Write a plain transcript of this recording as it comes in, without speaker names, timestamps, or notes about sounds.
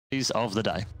of the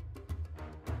day.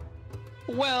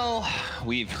 Well,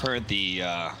 we've heard the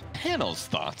panel's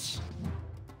thoughts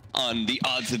on the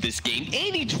odds of this game.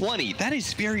 80-20, that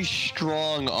is very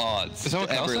strong odds to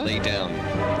ever lay down.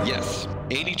 Yes,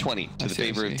 80-20 to the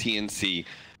favor of TNC.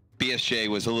 BSJ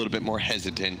was a little bit more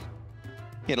hesitant.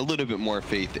 He had a little bit more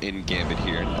faith in Gambit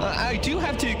here. I do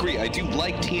have to agree. I do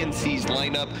like TNC's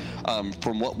lineup.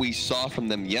 From what we saw from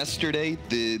them yesterday,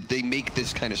 they make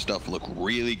this kind of stuff look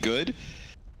really good.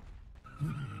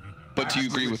 But do you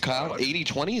agree with Kyle?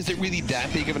 80-20? Is it really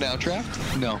that big of an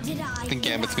outdraft? No. I think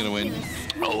Gambit's going to win.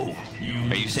 Oh.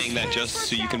 Are you saying that just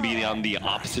so you can be on the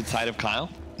opposite side of Kyle?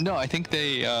 No, I think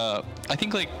they... I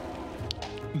think, like,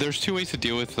 there's two ways to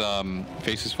deal with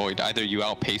Faceless Void. Either you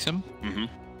outpace him,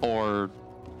 or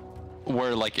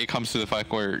where, like, it comes to the fact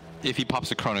where if he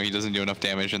pops a Chrono, he doesn't do enough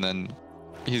damage, and then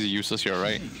he's a useless hero,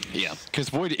 right? Yeah. Because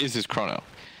Void is his Chrono.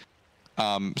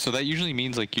 So that usually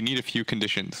means, like, you need a few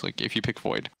conditions, like, if you pick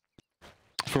Void.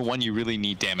 For one, you really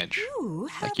need damage.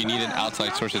 Like, you need an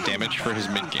outside source of damage for his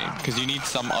mid game, because you need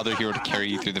some other hero to carry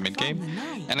you through the mid game.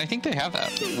 And I think they have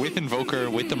that with Invoker,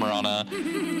 with the Mirana,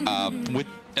 with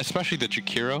especially the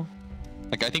Jakiro.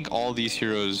 Like, I think all these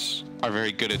heroes are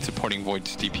very good at supporting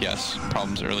Void's DPS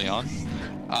problems early on.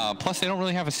 Plus, they don't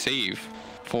really have a save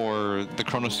for the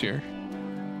Chronosphere.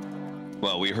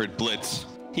 Well, we heard Blitz.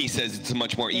 He says it's a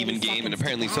much more even game, and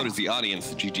apparently so does the audience,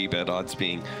 the GG bet odds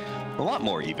being a lot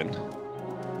more even.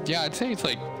 Yeah, I'd say it's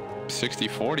like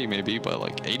 60-40 maybe, but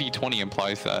like 80-20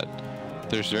 implies that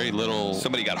there's very little...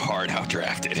 Somebody got hard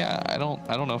outdrafted. Yeah, I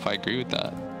don't know if I agree with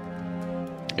that.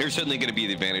 There's certainly going to be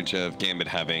the advantage of Gambit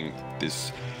having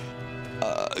this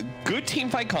good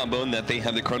team fight combo in that they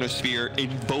have the Chronosphere,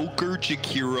 Invoker,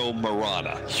 Jakiro,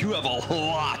 Mirana. You have a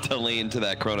lot to lay into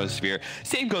that Chronosphere.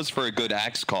 Same goes for a good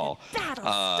Axe Call.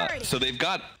 So they've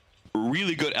got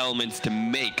really good elements to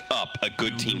make up a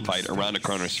good team fight around a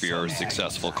Chronosphere or a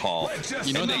successful call.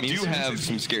 You know, they do have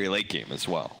some scary late game as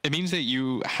well. It means that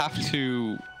you have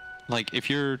to, like, if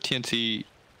you're TNC,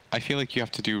 I feel like you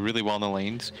have to do really well in the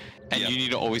lanes, and you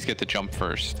need to always get the jump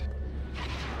first.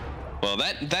 Well,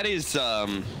 that is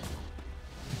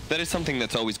something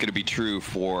that's always going to be true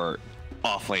for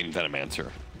off-lane Venomancer,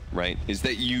 right? Is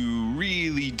that you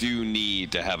really do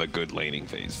need to have a good laning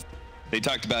phase. They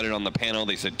talked about it on the panel.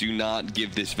 They said, do not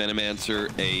give this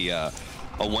Venomancer a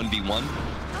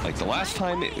 1v1. Like the last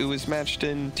time it was matched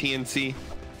in TNC,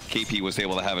 KP was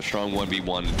able to have a strong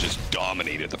 1v1 and just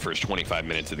dominated the first 25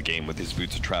 minutes of the game with his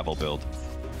Boots of Travel build.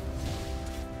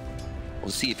 We'll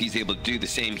see if he's able to do the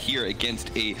same here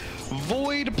against a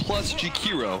Void plus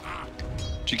Jakiro.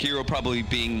 Jakiro probably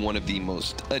being one of the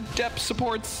most adept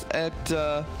supports at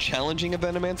challenging a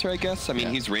Venomancer, I guess. I mean,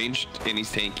 he's ranged and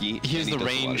he's tanky. He is the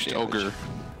ranged ogre.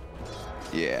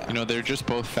 Yeah. You know, they're just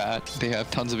both fat. They have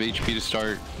tons of HP to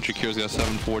start. Jakiro's got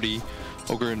 740.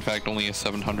 Ogre, in fact, only has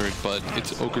 700, but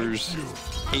it's Ogre's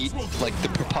 8, like the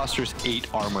preposterous 8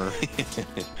 armor.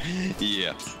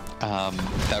 Yeah.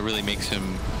 That really makes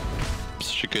him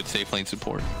such a good safe lane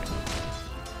support.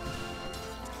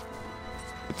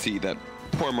 Let's see that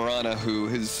poor Mirana, who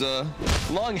has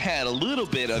long had a little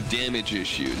bit of damage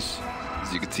issues.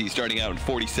 As you can see, starting out in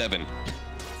 47.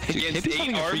 Against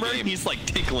 8 armor, he's like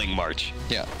tickling March.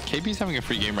 Yeah, KP's having a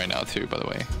free game right now too, by the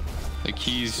way. Like,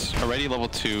 he's already level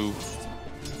 2.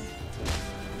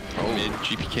 Mid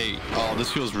GPK. Oh,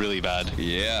 this feels really bad.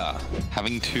 Yeah.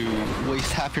 Having to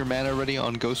waste half your mana already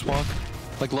on Ghost Walk.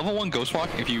 Like, level 1 Ghost Walk,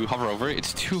 if you hover over it,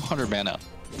 it's 200 mana.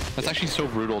 That's actually so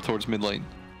brutal towards mid lane.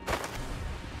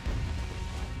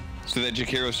 So that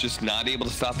Jakiro's just not able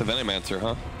to stop the Venomancer,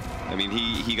 huh? I mean,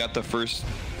 he got the first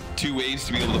 2 waves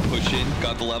to be able to push in,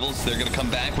 got the levels. They're going to come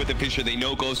back with the Fisher. They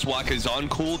know Ghost Walk is on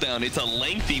cooldown. It's a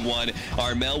lengthy one.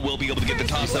 Armel will be able to get the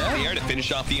toss up in the air to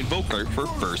finish off the Invoker for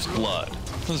first blood.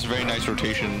 This is a very nice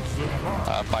rotation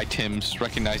by Tims,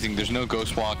 recognizing there's no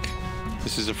Ghost Walk.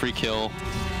 This is a free kill.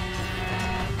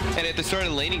 And at the start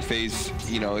of the laning phase,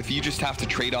 you know, if you just have to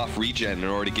trade off regen in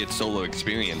order to get solo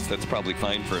experience, that's probably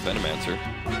fine for a Venomancer.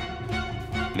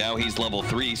 Now he's level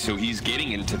 3, so he's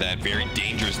getting into that very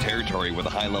dangerous territory with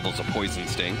the high levels of Poison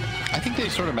Sting. I think they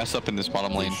sort of mess up in this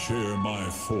bottom lane.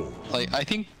 Like, I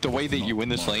think the way that you win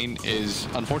this lane is,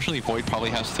 unfortunately, Void probably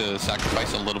has to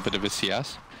sacrifice a little bit of his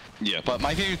CS. Yeah. But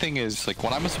my favorite thing is, like,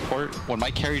 when I'm a support, when my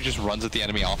carry just runs at the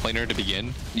enemy offlaner to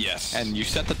begin. Yes. And you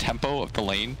set the tempo of the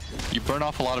lane, you burn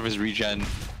off a lot of his regen,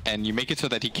 and you make it so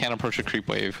that he can't approach a creep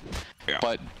wave. Yeah.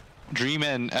 But Dream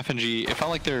and FNG, it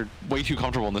felt like they're way too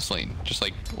comfortable in this lane. Just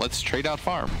like, let's trade out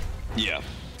farm. Yeah.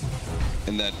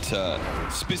 And that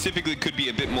specifically could be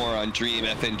a bit more on Dream.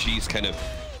 FNG's kind of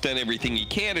done everything he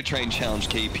can to try and challenge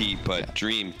KP, but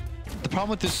Dream The problem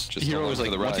with this Just hero along is for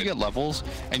like the once you ride. get levels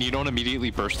and you don't immediately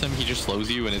burst him, he just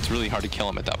slows you, and it's really hard to kill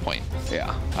him at that point.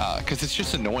 Yeah. Because it's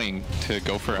just annoying to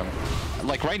go for him.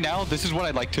 Like right now, this is what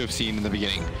I'd like to have seen in the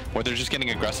beginning, where they're just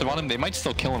getting aggressive on him. They might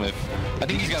still kill him if I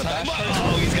think he's got a bash.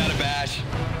 Oh, he's got a bash.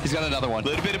 He's got another one.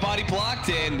 Little bit of body blocked,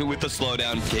 and with the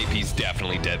slowdown, KP's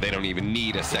definitely dead. They don't even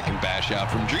need a second bash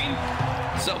out from Dream.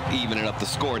 So evening up the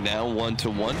score now,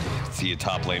 1-1. See a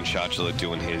top lane Shotula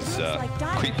doing his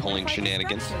creep pulling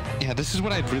shenanigans. Yeah, this is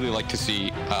what I'd really like to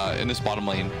see in this bottom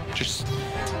lane. Just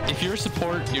if you're a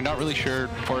support, you're not really sure,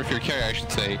 or if you're a carry, I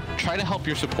should say, try to help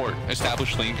your support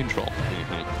establish lane control.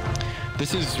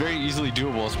 This is very easily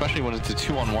doable, especially when it's a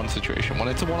 2-on-1 situation. When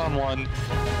it's a 1-on-1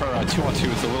 or a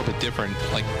 2-on-2, it's a little bit different.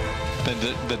 Like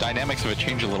the dynamics of it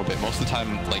change a little bit. Most of the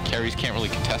time, like carries can't really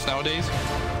contest nowadays.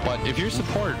 But if you're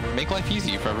support, make life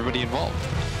easy for everybody involved.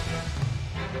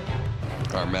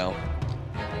 Carmel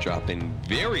dropping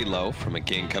very low from a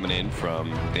gang coming in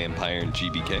from Vampire and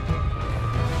GBK.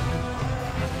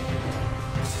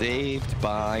 Saved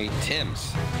by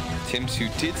Tims. Tims, who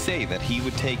did say that he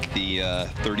would take the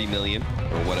 30 million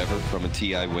or whatever from a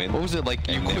TI win. What was it like?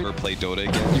 You never play Dota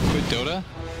again? You quit Dota?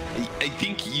 I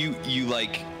think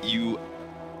you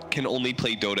can only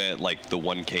play Dota at like the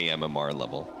 1K MMR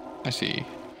level. I see.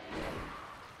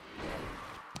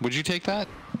 Would you take that?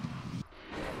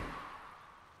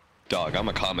 Dog, I'm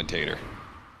a commentator.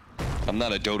 I'm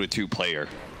not a Dota 2 player.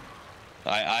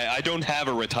 I don't have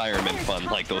a retirement fund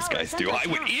like those guys do. I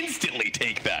would instantly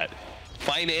take that.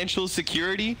 Financial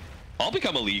security? I'll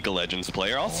become a League of Legends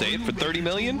player. I'll say it for 30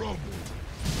 million. I'm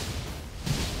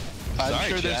Sorry,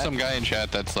 sure there's chat. some guy in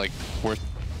chat that's like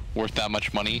worth that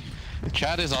much money.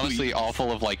 Chat is honestly all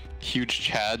full of like huge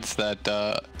chads that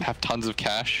have tons of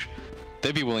cash.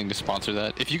 They'd be willing to sponsor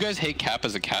that. If you guys hate Cap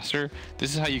as a caster,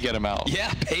 this is how you get him out.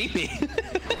 Yeah, pay me.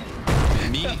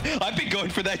 Me? I've been going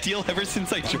for that deal ever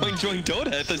since I joined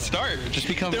Dota at the start. Just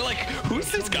become. They're like, who's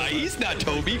this guy? He's not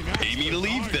Toby. Pay me to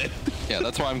leave then. Yeah,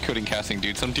 that's why I'm quitting casting,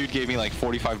 dude. Some dude gave me like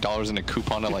 $45 in a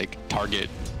coupon to like Target.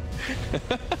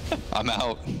 I'm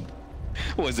out.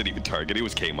 It wasn't even Target. It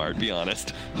was Kmart, be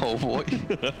honest. Oh boy.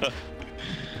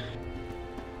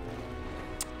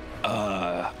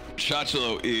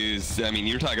 Shotula is, I mean,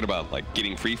 you're talking about like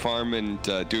getting free farm and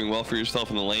doing well for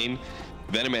yourself in the lane.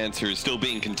 Venomancer is still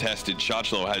being contested.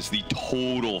 Shotula has the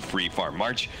total free farm.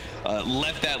 March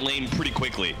left that lane pretty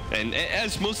quickly, and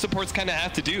as most supports kind of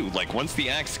have to do. Like once the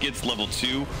axe gets level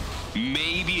 2,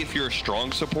 maybe if you're a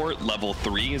strong support, level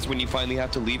 3 is when you finally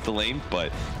have to leave the lane,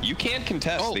 but you can't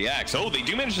contest the axe. Oh, they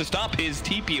do manage to stop his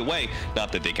TP away.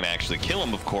 Not that they can actually kill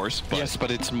him, of course. But yes, but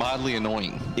it's mildly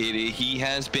annoying. he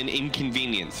has been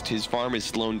inconvenienced. His farm is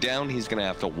slowed down. He's going to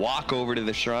have to walk over to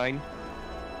the shrine.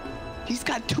 He's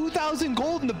got 2,000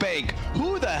 gold in the bank.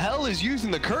 Who the hell is using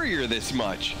the courier this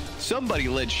much? Somebody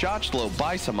let Shotula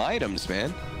buy some items,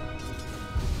 man.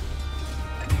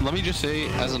 Let me just say,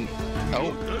 as an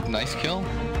nice kill.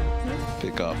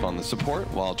 Pick off on the support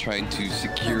while trying to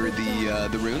secure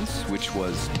the runes, which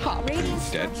was top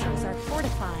instead. Are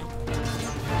fortified.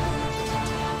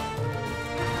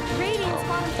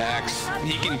 Axe,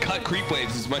 he can cut creep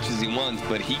waves as much as he wants,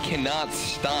 but he cannot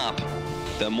stop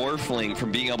the Morphling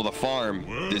from being able to farm.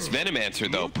 This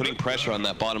Venomancer, though, putting pressure on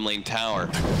that bottom lane tower.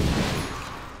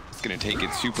 It's going to take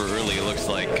it super early, it looks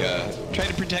like. Try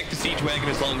to protect the Siege Wagon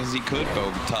as long as he could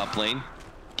over top lane.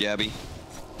 Gabbi.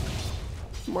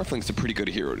 Morphling's a pretty good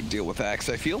hero to deal with Axe,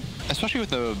 I feel. Especially with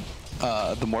the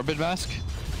Morbid Mask.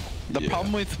 The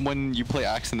problem with when you play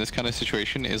Axe in this kind of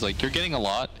situation is like you're getting a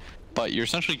lot, but you're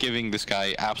essentially giving this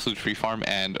guy absolute free farm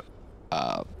and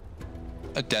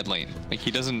a dead lane. Like he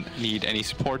doesn't need any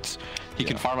supports. He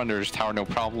can farm under his tower no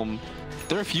problem.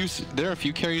 There are a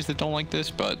few carries that don't like this,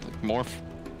 but Morph,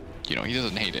 you know, he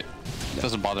doesn't hate it. It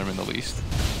doesn't bother him in the least.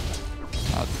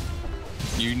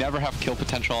 You never have kill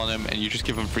potential on him, and you just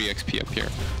give him free XP up here.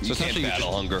 So You essentially, can't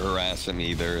battle hunger harass him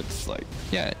either. It's like,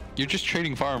 yeah, you're just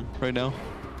trading farm right now.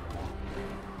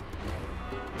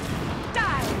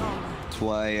 that's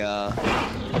why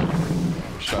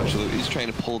Shotula is trying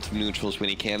to pull to neutrals when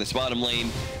he can. This bottom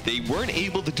lane, they weren't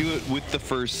able to do it with the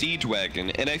first Siege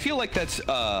Wagon, and I feel like that's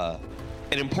an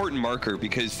important marker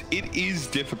because it is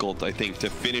difficult, I think, to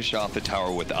finish off the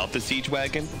tower without the Siege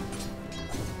Wagon.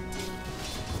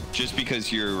 Just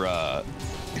because you're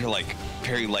like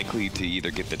very likely to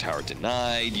either get the tower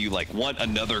denied. You like want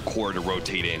another core to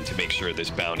rotate in to make sure this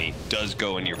bounty does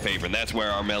go in your favor, and that's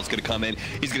where Armel's going to come in.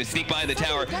 He's going to sneak by the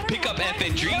tower, pick up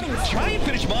FNG, try and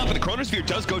finish him off, but the Chronosphere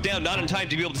does go down, not in time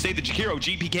to be able to save the Jakiro.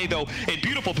 GPK though in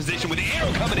beautiful position with the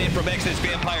arrow coming in from Exodus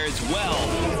Vampire as well.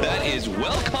 That is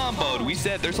well comboed. We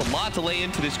said there's a lot to lay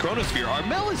into this Chronosphere.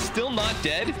 Armel is still not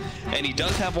dead, and he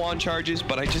does have wand charges,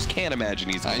 but I just can't imagine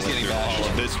he's getting all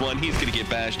of this one. He's going to get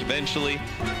bashed eventually.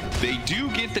 They do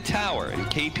get the tower, and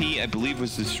KP, I believe,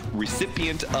 was the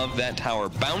recipient of that tower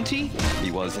bounty.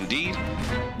 He was indeed,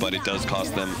 but it does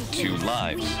cost them 2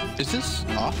 lives. Is this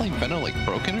offlane Venom like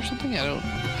broken or something?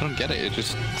 I don't get it. It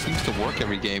just seems to work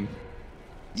every game.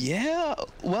 Yeah,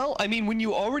 well, I mean, when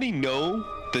you already know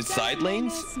the side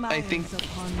lanes, I think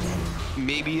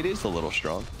maybe it is a little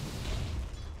strong.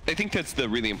 I think that's the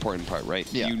really important part,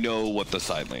 right? Yeah. You know what the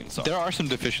side lanes are. There are some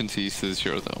deficiencies to this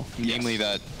hero, though. Yes. Namely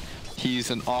that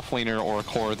he's an offlaner or a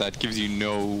core that gives you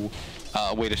no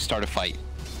way to start a fight.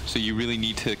 So you really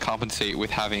need to compensate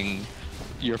with having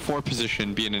your forward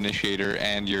position be an initiator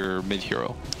and your mid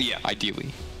hero. Yeah,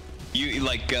 ideally. You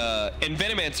like and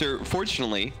Venomancer,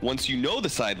 fortunately, once you know the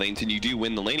side lanes and you do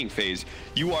win the laning phase,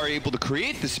 you are able to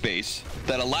create the space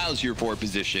that allows your forward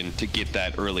position to get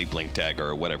that early blink dagger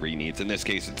or whatever he needs. In this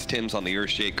case, it's Tim's on the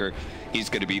Earthshaker. He's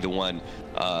going to be the one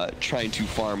trying to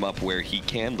farm up where he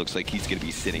can. Looks like he's going to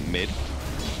be sitting mid,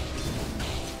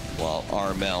 while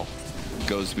Armel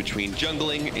goes between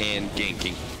jungling and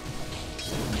ganking.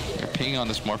 They're pinging on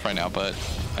this morph right now, but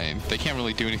they can't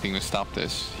really do anything to stop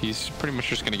this. He's pretty much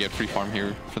just going to get free farm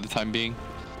here for the time being.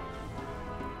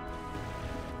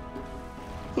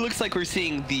 It looks like we're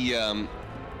seeing the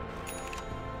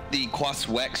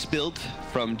Quaswex build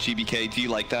from GBK. Do you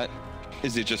like that?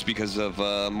 Is it just because of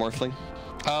Morphling?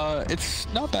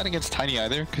 It's not bad against Tiny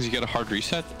either, because you get a hard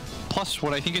reset. Plus,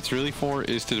 what I think it's really for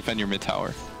is to defend your mid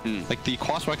tower. Like the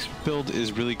Quaswex build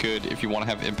is really good if you want to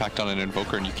have impact on an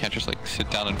invoker and you can't just like sit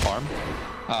down and farm.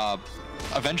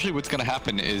 Eventually what's going to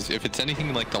happen is if it's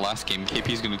anything like the last game, KP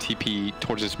is going to TP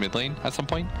towards his mid lane at some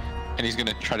point, and he's going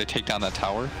to try to take down that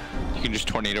tower. You can just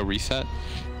tornado reset.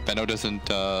 Veno doesn't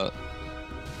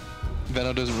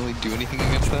really do anything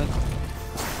against that.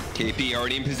 KP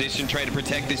already in position, trying to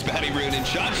protect this bounty rune, and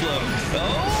Shochlo.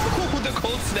 Oh, the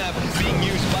cold snap being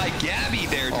used by Gabby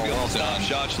there to go stop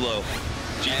Shochlo.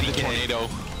 And the tornado.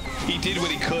 He did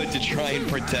what he could to try and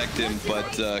protect him,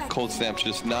 but cold snap's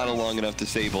just not long enough to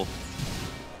sable.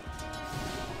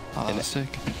 And sick.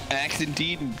 Axe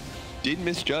indeed did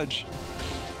misjudge.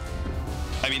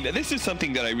 I mean, this is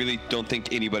something that I really don't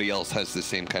think anybody else has the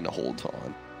same kind of hold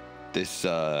on. This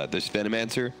this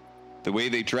Venomancer, the way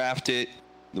they draft it,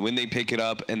 when they pick it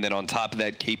up, and then on top of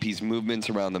that, KP's movements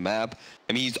around the map.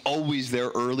 I mean, he's always there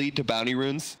early to bounty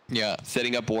runes. Yeah.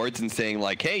 Setting up wards and saying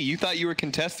like, hey, you thought you were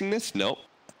contesting this? Nope.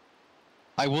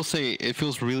 I will say it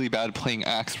feels really bad playing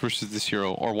Axe versus this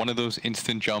hero or one of those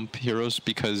instant jump heroes,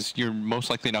 because you're most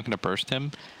likely not going to burst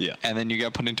him. Yeah. And then you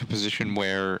get put into a position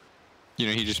where, you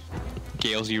know, he just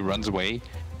gales you, runs away,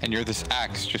 and you're this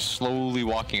Axe just slowly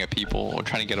walking at people or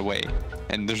trying to get away.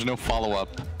 And there's no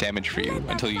follow-up damage for you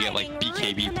until you get like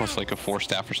BKB plus like a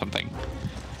 4-staff or something.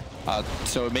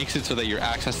 So it makes it so that your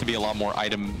Axe has to be a lot more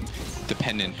item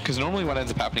dependent. Because normally what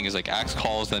ends up happening is like Axe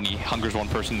calls, then he hungers one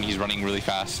person, and he's running really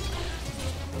fast.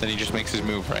 Then he just makes his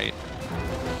move, right?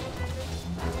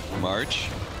 March.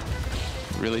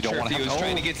 Really don't want to have... He was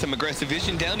trying to get some aggressive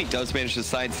vision down. He does manage to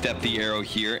sidestep the arrow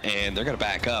here, and they're going to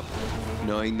back up,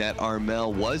 knowing that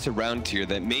Armel was around here.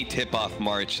 That may tip off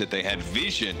March that they had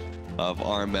vision of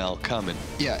Armel coming.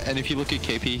 Yeah, and if you look at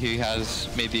KP, he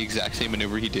has made the exact same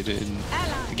maneuver he did in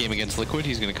the game against Liquid.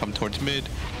 He's going to come towards mid,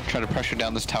 try to pressure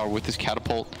down this tower with his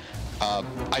catapult.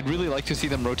 I'd really like to see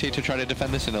them rotate to try to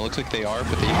defend this, and it looks like they are,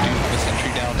 but they do have a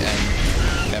sentry down,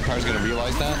 and Vampire's going to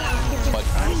realize that. But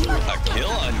a kill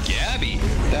on Gabby.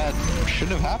 That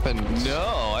shouldn't have happened.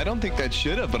 No, I don't think that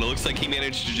should have, but it looks like he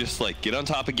managed to just like get on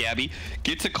top of Gabby,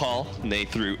 gets a call, and they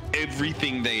threw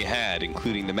everything they had,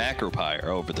 including the Macropire,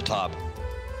 over the top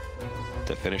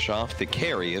to finish off the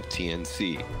carry of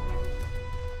TNC.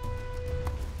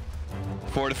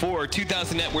 4-4,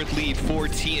 2,000 net worth lead for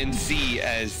TNC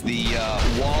as the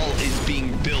wall is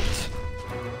being built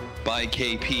by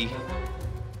KP.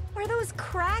 Are those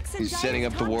cracks? He's setting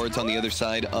up the wards on the other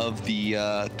side of the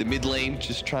mid lane,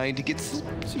 just trying to get some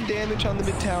damage on the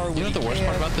mid tower. You know what the worst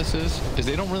part about this is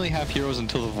they don't really have heroes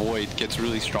until the Void gets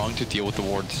really strong to deal with the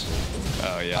wards.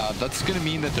 Oh yeah. That's going to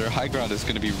mean that their high ground is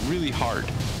going to be really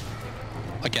hard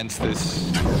against this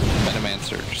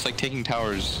Venomancer. Just like taking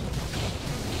towers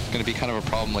going to be kind of a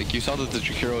problem. Like, you saw that the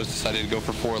Jakiros decided to go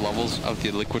for 4 levels of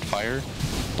the Liquid Fire,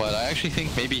 but I actually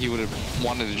think maybe he would have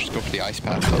wanted to just go for the Ice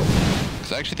Path, though.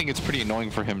 Because I actually think it's pretty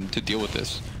annoying for him to deal with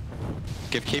this.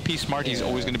 If KP smart, he's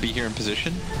always going to be here in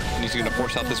position, and he's going to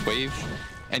force out this wave,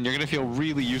 and you're going to feel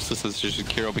really useless as a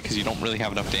Jakiro because you don't really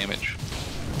have enough damage.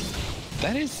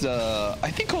 That is,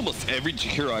 I think almost every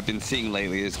Jakiro I've been seeing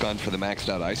lately has gone for the maxed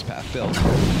out Ice Path build.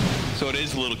 So it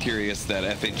is a little curious that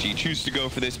FNG choose to go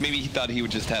for this. Maybe he thought he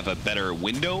would just have a better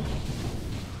window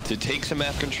to take some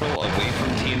map control away from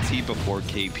TNC before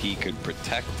KP could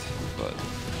protect, but...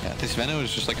 Yeah, this Venom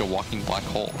is just like a walking black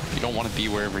hole. You don't want to be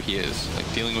wherever he is.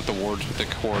 Like, dealing with the wards with the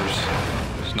cores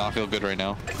does not feel good right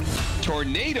now.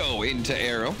 Tornado into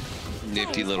arrow.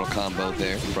 Nifty little combo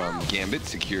there from Gambit.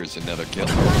 Secures another kill.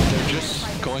 They're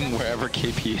just going wherever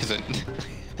KP isn't.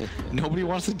 Nobody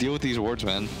wants to deal with these wards,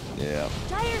 man. Yeah.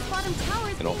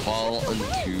 It'll fall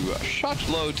into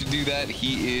Shotlow to do that.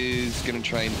 He is going to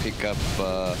try and pick up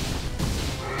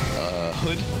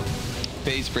Hood,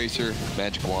 Phase Bracer,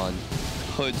 Magic Wand,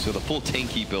 Hood, so the full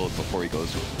tanky build before he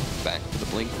goes back to the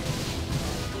Blink.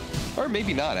 Or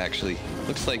maybe not, actually.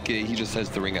 Looks like he just has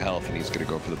the Ring of Health and he's going to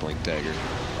go for the Blink Dagger.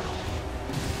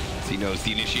 He knows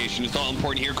the initiation is all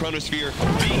important here. Chronosphere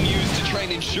being used to try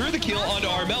and ensure the kill onto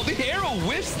Armel. The arrow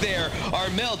whiffs there.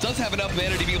 Armel does have enough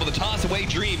mana to be able to toss away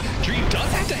Dream. Dream does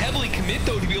have to heavily commit,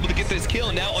 though, to be able to get this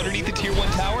kill. Now underneath the tier 1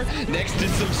 tower, next to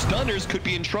some stunners, could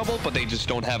be in trouble, but they just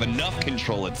don't have enough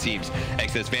control, it seems.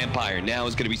 Excess Vampire now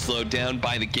is going to be slowed down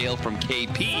by the Gale from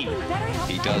KP.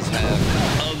 He does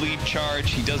have a lead charge.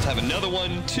 He does have another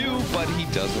one, too, but he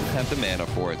doesn't have the mana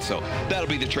for it. So that'll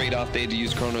be the trade-off. They had to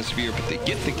use Chronosphere, but they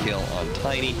get the kill on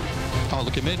Tiny. Oh,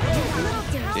 look at mid.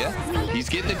 Yeah, he's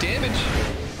getting the damage.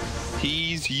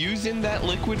 He's using that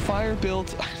Liquid Fire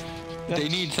build.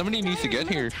 Somebody needs to get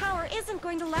here.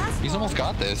 He's almost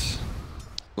got this.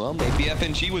 Well, maybe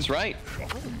FNG was right.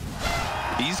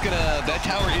 That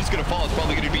tower is gonna fall. It's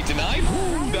probably gonna be denied.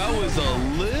 Ooh, that was a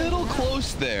little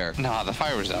close there. Nah, the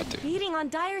fire was out, dude.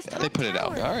 Yeah, they put it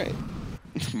out. All right.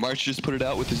 March just put it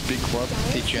out with his big club.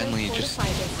 They generally just...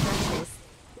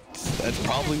 That's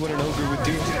probably what an ogre would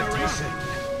do.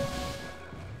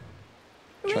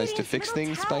 Tries to fix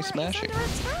things by smashing.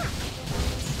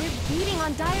 They're beating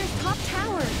on Dire's top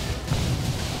tower.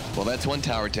 Well, that's one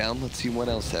tower down. Let's see what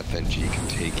else FNG can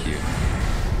take here.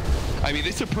 I mean,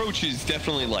 this approach is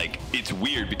definitely like, it's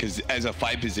weird because as a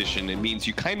 5 position, it means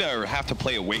you kind of have to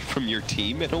play away from your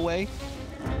team in a way.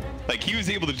 Like, he was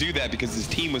able to do that because his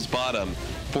team was bottom,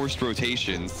 forced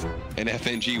rotations, and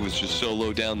FNG was just so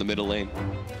low down the middle lane.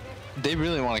 They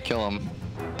really want to kill him.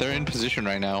 They're in position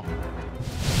right now.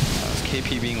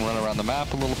 KP being run around the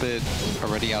map a little bit,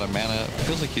 already out of mana.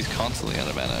 Feels like he's constantly out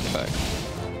of mana, in fact.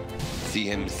 See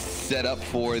him set up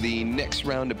for the next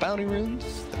round of bounty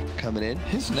runes coming in.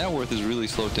 His net worth is really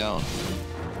slowed down.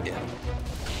 Yeah.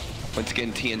 Once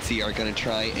again, TNC are going to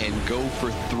try and go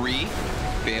for 3.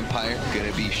 Vampire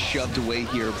going to be shoved away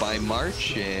here by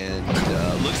March, and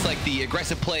looks like the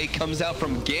aggressive play comes out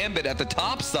from Gambit at the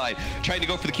top side, trying to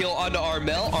go for the kill onto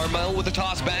Armel. Armel with a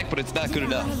toss back, but it's not good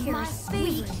enough.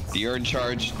 The Earn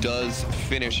Charge does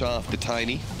finish off the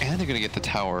Tiny. And they're going to get the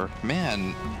tower.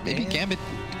 Man, maybe Gambit's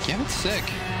sick.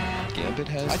 Gambit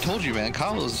has... I told you, man,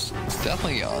 Kyle is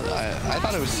definitely... I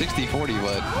thought it was 60-40,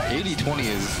 but 80-20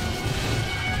 is...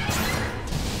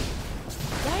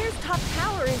 Dire's top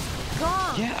tower is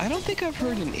gone. Yeah, I don't think I've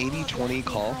heard an 80-20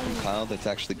 call from Kyle that's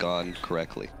actually gone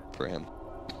correctly for him.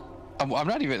 I'm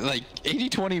not even, like,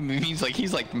 80-20 means, like,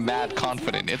 he's, like, mad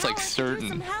confident. It's, like,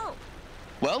 certain.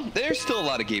 Well, there's still a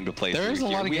lot of game to play. There is a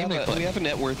lot of game to play. We have a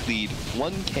net worth lead,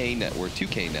 1K net worth,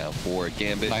 2K now for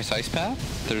Gambit. Nice ice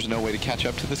path. There's no way to catch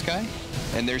up to this guy.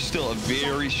 And there's still a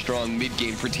very strong mid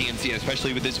game for TNC,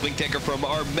 especially with this Blink Dagger from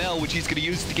Armel, which he's going to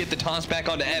use to get the toss back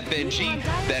onto FNG.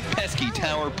 That pesky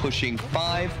tower pushing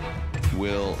 5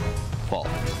 will fall.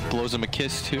 Blows him a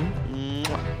kiss, too.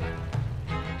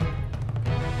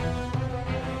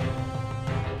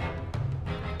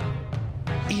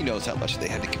 He knows how much they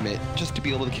had to commit just to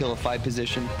be able to kill a 5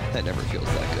 position. That never feels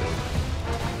that good.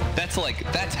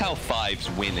 That's how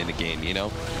 5s win in a game, you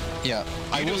know? Yeah.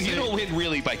 You don't win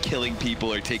really by killing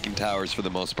people or taking towers for the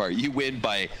most part. You win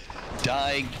by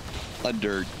dying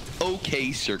under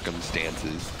okay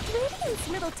circumstances.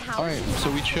 All right,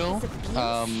 so we chill.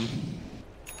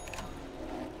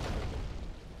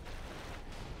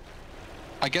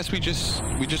 I guess we just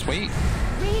wait.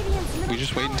 We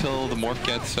just wait until the morph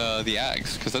gets the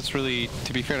Ags, because that's really,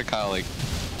 to be fair to Kyle, like,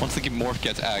 once the morph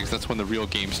gets Ags, that's when the real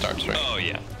game starts, right? Oh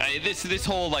yeah. This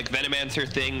whole like Venomancer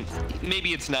thing,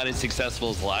 maybe it's not as successful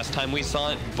as the last time we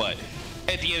saw it, but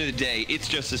at the end of the day, it's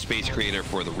just a space creator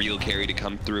for the real carry to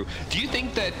come through. Do you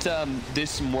think that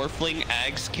this Morphling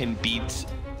Ags can beat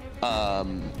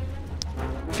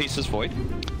Faceless Void?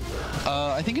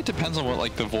 I think it depends on what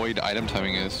like the Void item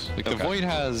timing is. Like the Void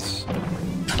has,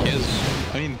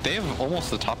 I mean, they have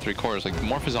almost the top 3 cores. Like the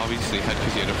Morph is obviously ahead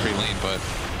because he had a free lane, but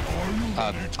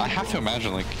I have to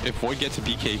imagine like if Void gets a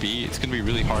BKB, it's gonna be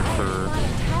really hard for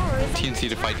TNC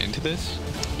to fight into this.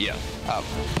 Yeah.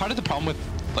 Part of the problem with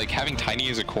like having Tiny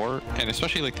as a core, and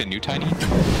especially like the new Tiny,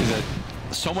 is that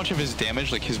so much of his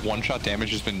damage, like his one-shot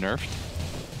damage, has been nerfed.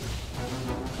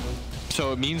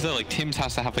 So it means that like Tim's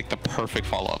has to have like the perfect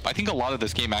follow-up. I think a lot of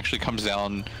this game actually comes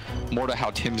down more to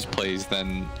how Tim's plays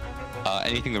than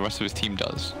anything the rest of his team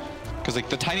does. Because like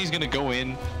the Tiny's gonna go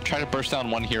in, try to burst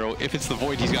down one hero. If it's the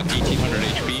Void, he's got 1800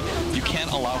 HP. You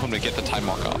can't allow him to get the time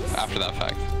walk off after that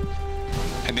fact.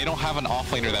 And they don't have an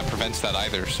offlaner that prevents that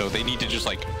either, so they need to just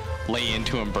like lay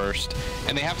into him burst.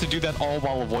 And they have to do that all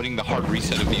while avoiding the hard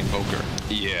reset of the Invoker.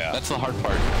 Yeah. That's the hard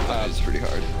part. It's pretty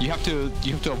hard. You have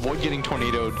to avoid getting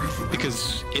tornadoed,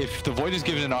 because if the Void is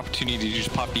given an opportunity to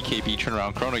just pop BKB, turn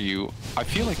around, chrono you, I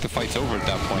feel like the fight's over at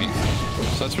that point.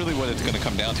 So that's really what it's gonna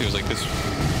come down to, is like this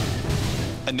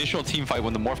initial team fight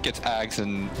when the Morph gets Ags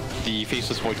and the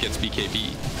Faceless Void gets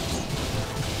BKB.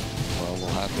 Well, we'll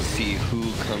have to see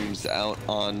who comes out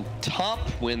on top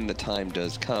when the time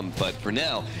does come. But for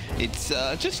now, it's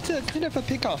just a kind of a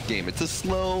pick-off game. It's a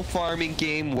slow farming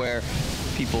game where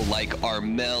people like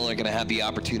Armel are going to have the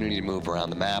opportunity to move around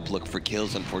the map, look for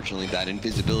kills. Unfortunately, that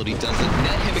invisibility doesn't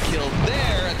net him a kill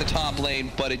there at the top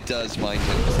lane, but it does find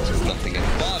him something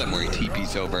at the bottom where he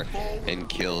TPs over and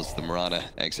kills the Mirana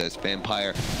XS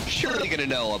Vampire. Surely going to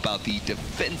know about the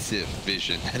defensive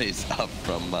vision that is up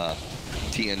from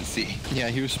TNC. Yeah,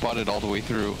 he was spotted all the way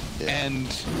through. Yeah. And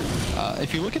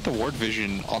if you look at the ward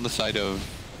vision on the side of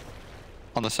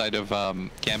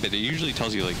Gambit, it usually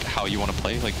tells you like how you want to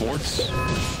play. Like wards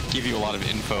give you a lot of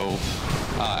info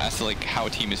as to like how a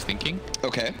team is thinking.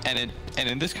 Okay. And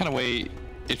in this kind of way,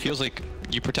 it feels like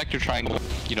you protect your triangle.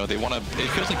 You know, they want to. It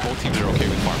feels like both teams are okay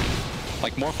with farming.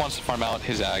 Like Morph wants to farm out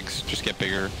his Ags, just get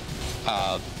bigger.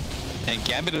 And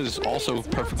Gambit is also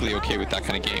perfectly okay with that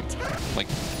kind of game. Like,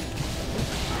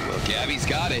 well, Gabby's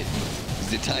got it.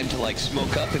 Is it time to like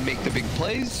smoke up and make the big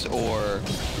plays, or?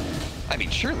 I mean,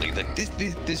 surely like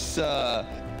this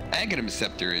Aghanim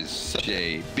Scepter is such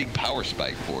a big power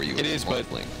spike for you. It is, but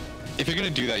if you're gonna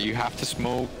do that, you have to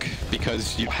smoke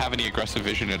because you don't have any aggressive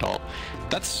vision at all.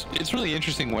 It's really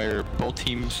interesting where both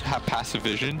teams have passive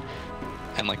vision,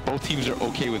 and like both teams are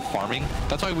okay with farming.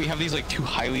 That's why we have these like 2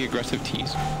 highly aggressive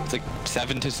teams. It's like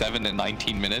 7-7 in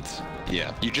 19 minutes.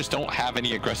 Yeah. You just don't have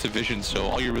any aggressive vision, so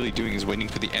all you're really doing is waiting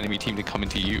for the enemy team to come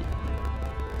into you.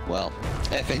 Well,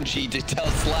 FNG did tell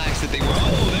Slacks that they were,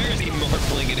 oh, there's the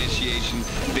Morphling initiation.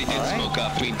 They did smoke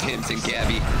up between Tims and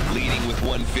Gabbi, leading with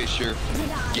one Fisher.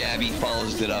 Gabbi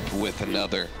follows it up with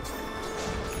another.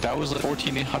 That was like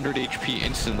 1400 HP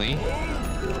instantly.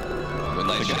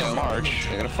 They gotta March.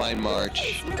 They're gonna find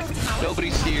March.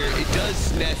 Nobody's here. It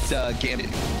does net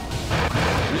Gambit.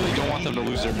 Really don't want them to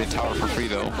lose their mid tower for free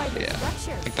though. Yeah.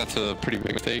 I think that's a pretty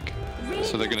big mistake.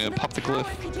 So they're gonna pop the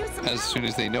glyph as soon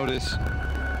as they notice.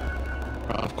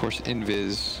 Of course,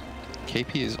 Invis.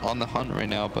 KP is on the hunt right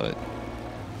now, but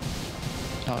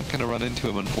not gonna run into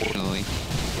him, unfortunately.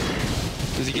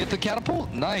 Does he get the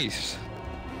catapult? Nice.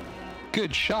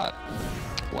 Good shot.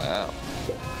 Wow.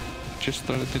 Just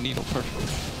threaded the needle perfectly.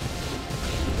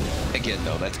 Again,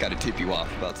 though, that's got to tip you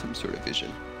off about some sort of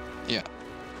vision. Yeah.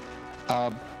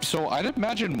 So I'd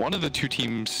imagine one of the 2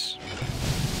 teams,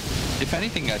 if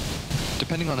anything,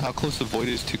 depending on how close the Void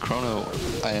is to Chrono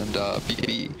and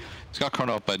BKB, it's got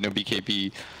Chrono up but no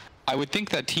BKB, I would think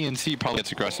that TNC probably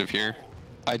gets aggressive here.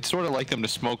 I'd sort of like them to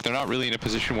smoke. They're not really in a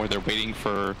position where they're waiting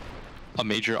for a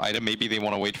major item. Maybe they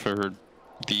want to wait for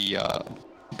the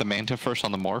Manta first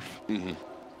on the Morph. Mm-hmm.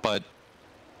 But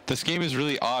this game is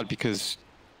really odd because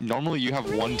normally you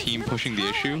have one team pushing the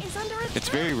issue. It's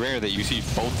very rare that you see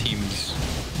both teams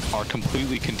are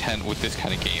completely content with this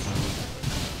kind of game.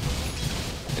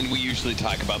 And we usually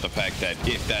talk about the fact that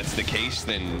if that's the case,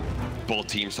 then both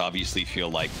teams obviously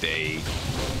feel like they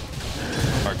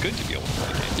are good to be able to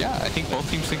play the game. Yeah, I think both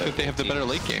teams think that they have the better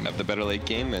late game. Have the better late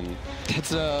game, and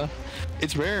it's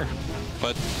rare,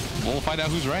 but we'll find out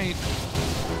who's right.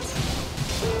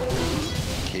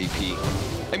 KP.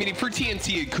 I mean, for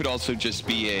TNC, it could also just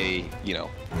be a, you know,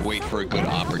 wait for a good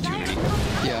opportunity.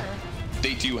 Yeah.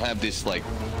 They do have this, like,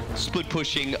 split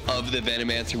pushing of the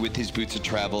Venomancer with his boots of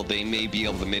travel. They may be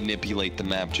able to manipulate the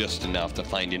map just enough to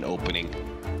find an opening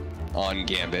on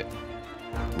Gambit.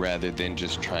 rather than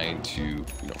just trying to, you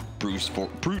know,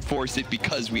 brute force it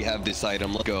because we have this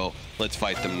item. Let's go. Let's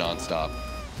fight them nonstop.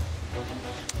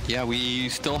 Yeah, we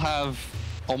still have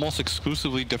almost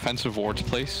exclusively defensive wards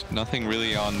placed. Nothing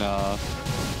really on.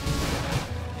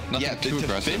 Nothing too the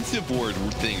aggressive. defensive ward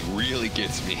thing really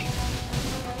gets me.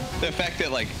 The fact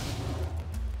that like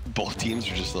both teams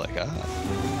are just like,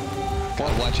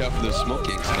 gotta watch out for those smoke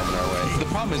kicks coming our way. The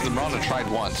problem is the Mirana tried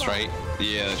once, right?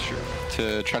 Yeah, that's true.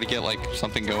 To try to get like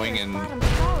something going, and Bottom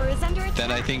tower is under attack.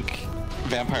 then I think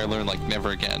Vampire learned like never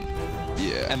again.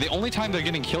 Yeah. And the only time they're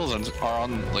getting kills are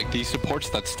on like these supports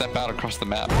that step out across the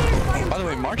map. By the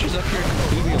way, March is up here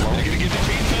completely alone. They're gonna get the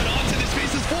chain gun onto the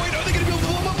space's void. Are they gonna be able to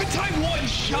blow him up in time? One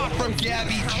shot from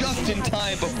Gabbi just in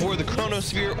time before the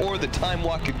Chronosphere or the Time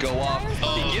Walk could go off.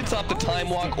 He gets off the Time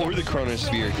Walk or the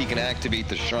Chronosphere. He can activate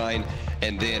the Shrine,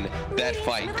 and then that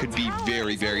fight could be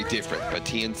very, very different. But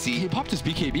TNC... He popped his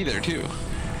BKB there too.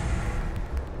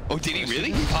 Oh, did he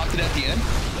really? He popped it at the end?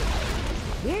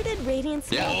 Where did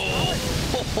Radiance Yeah.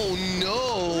 Oh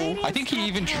no! I think he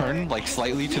even turned like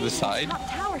slightly to the side,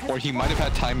 or he might have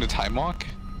had time to time walk.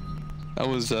 That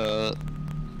was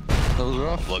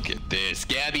rough. Look at this.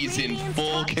 Gabby's in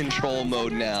full control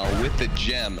mode now with the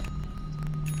gem.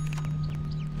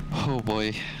 Oh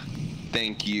boy.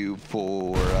 Thank you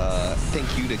to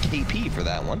KP for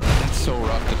that one. That's so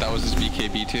rough that was his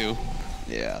BKB too.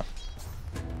 Yeah.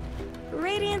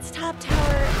 Radiant's top tower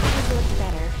has looked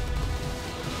better.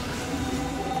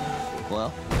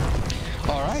 Well.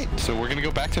 All right, so we're gonna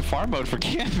go back to farm mode for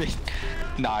Gambit.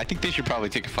 Nah, I think they should probably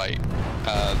take a fight.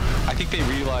 I think they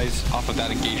realize off of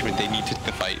that engagement they need to take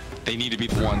the fight. They need to be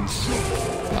the ones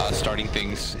starting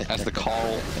things as the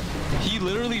call. He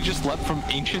literally just leapt from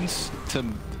Ancients to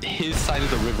his side of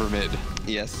the river mid.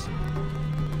 Yes.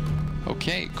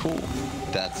 Okay, cool.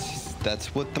 That's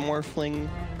what the Morphling...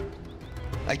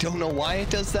 I don't know why it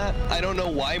does that. I don't know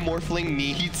why Morphling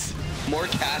needs more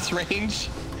cast range.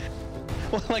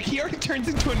 Well, like, he already turns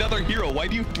into another hero. Why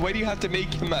do you have to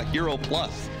make him a hero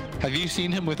plus? Have you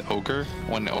seen him with Ogre?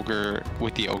 When Ogre,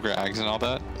 with the Ogre Ags and all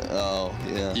that? Oh,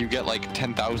 yeah. You get like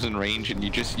 10,000 range, and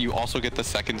you also get the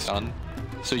second stun.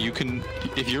 So you can,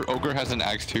 if your Ogre has an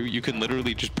Ags too, you can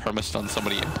literally just perma-stun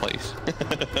somebody in place.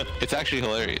 It's actually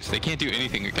hilarious. They can't do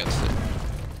anything against it.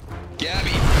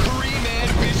 Gabbi, three-man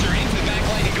Fisher into the back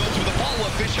line. He goes with a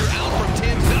follow-up Fisher out from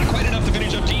Tim's. Not quite enough to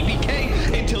finish up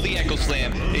GPK until the Echo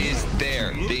Slam is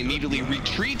there. They immediately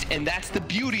retreat, and that's the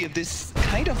beauty of this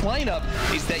kind of lineup,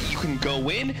 is that you can go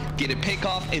in, get a pick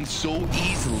off, and so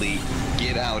easily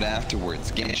get out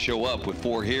afterwards. Can't show up with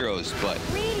 4 heroes, but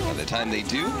by the time they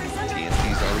do,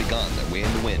 TNC's already gone. They're way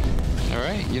in the win. All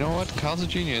right, you know what? Kyle's a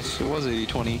genius. It was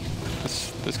 80-20.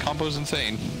 This combo's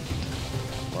insane.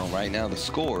 Well, right now the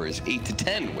score is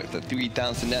 8-10 with a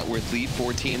 3,000 net worth lead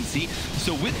for TNC.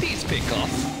 So with these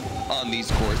pickoffs on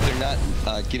these cores, they're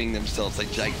not getting themselves a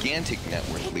gigantic net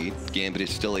worth lead. Gambit is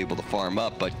still able to farm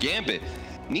up, but Gambit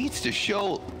needs to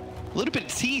show a little bit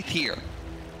of teeth here.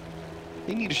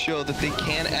 They need to show that they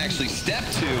can actually step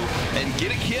to and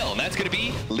get a kill, and that's going to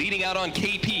be leading out on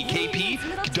KP.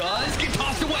 KP does get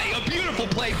tossed away. A beautiful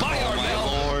play by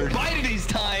Armel. Bided his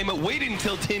time, waited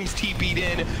until Tim's TP'd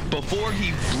in before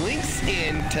he blinks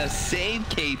in to save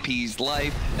KP's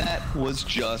life. That was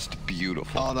just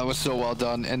beautiful. Oh, that was so well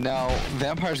done. And now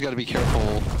Vampire's got to be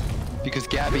careful, because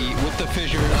Gabbi with the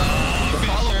fissure.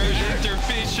 After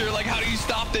Fisher, like, how do you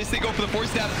stop this? They go for the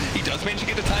 4-step. He does manage to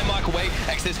get the time walk away.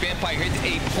 Excess Vampire hits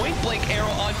a point-blank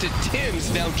arrow onto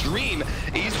Tim's. Now Dream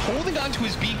is holding on to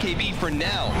his BKB for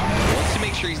now. Wants to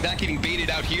make sure he's not getting baited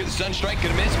out here. The Sunstrike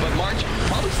gonna miss, but March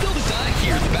probably still to die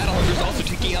here. The Battle Hunter's also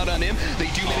ticking out on him. They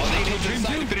do manage to get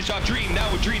inside to finish off Dream.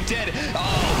 Now with Dream dead.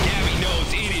 Oh, Gabbi knows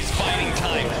it is fighting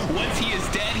time. Once he is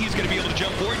dead, he's gonna be able to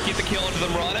jump forward, get the kill onto the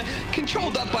Mirana.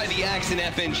 Controlled up by the Axe and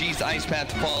FNG's Ice Path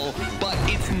to follow, but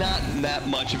it's not that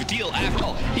much of a deal. After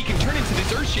all, he can turn into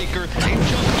this Earthshaker and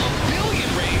jump a billion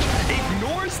range,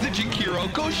 ignores the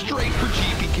Jakiro, goes straight for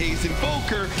GPK's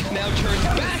Invoker, now turns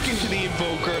back into the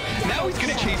Invoker. Now he's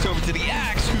going to chase over to the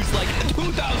Axe, who's like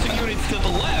 2,000 units to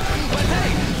the left. But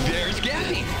hey, there's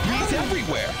Gabbi. He's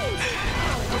everywhere.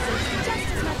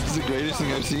 This is the greatest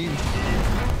thing I've seen.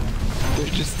 They're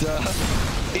just,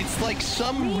 it's like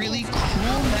some really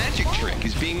cruel magic trick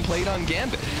is being played on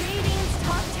Gambit. Radiant's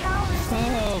top tower is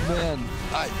oh man.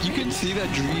 You can see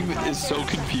that Dream is so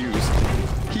confused.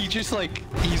 He just like,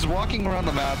 he's walking around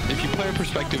the map. If you play a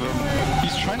perspective of him,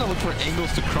 he's trying to look for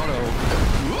angles to Chrono.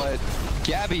 But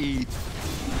Gabbi,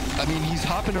 I mean, he's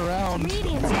hopping around.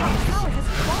 Radiant's top tower has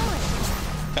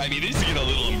fallen. I mean, this is getting a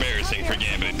little embarrassing for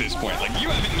Gambit at this point. Like, you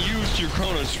haven't used your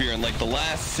Chronosphere in like the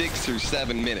last 6 or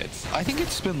 7 minutes. I think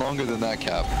it's been longer than that,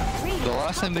 Cap. The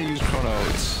last time they used Chrono,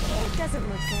 It doesn't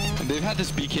look good. they've had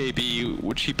this BKB,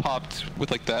 which he popped with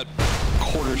like that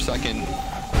quarter second.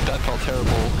 That felt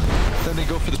terrible. Then they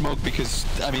go for the smoke because,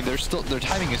 I mean, their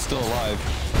timing is still alive,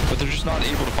 but they're just not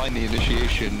able to find the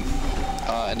initiation.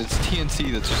 And it's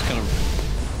TNC that's just kind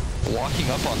of walking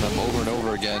up on them over and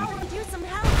over again. I could use some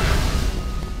help.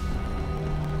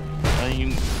 I mean,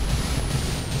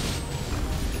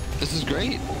 this is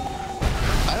great.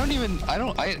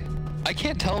 I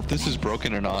can't tell if this is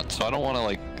broken or not, so I don't want to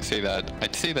like say that.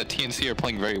 I'd say that TNC are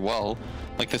playing very well.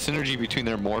 Like the synergy between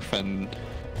their Morph and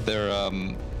their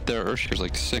Urshier is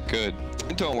like sick good.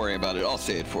 Don't worry about it. I'll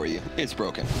say it for you. It's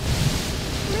broken.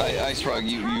 Ice Frog,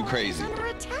 you crazy. Under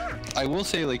attack. I will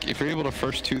say, like, if you're able to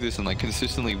first 2 this and like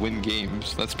consistently win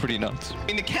games, that's pretty nuts. I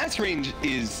mean, the cast range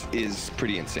is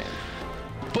pretty insane.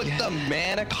 But Yeah. the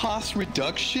mana cost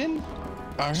reduction?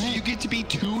 All So right. you get to be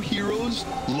 2 heroes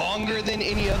longer than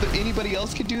anybody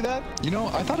else could do that? You know,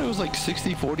 I thought it was like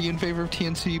 60-40 in favor of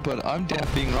TNC, but I'm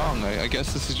deaf being wrong. I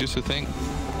guess this is just a thing.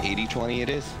 80-20 it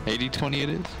is. 80-20 it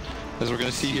is. As we're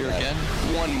gonna see here again.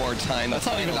 One more time. That's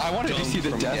not even. I wanted to see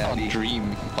the death on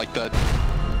Dream, like that.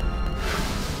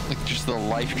 Like just the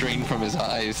life drain from his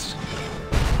eyes.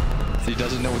 So he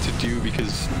doesn't know what to do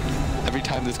because every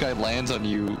time this guy lands on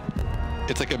you,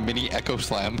 it's like a mini Echo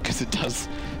Slam because it does.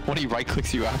 When he right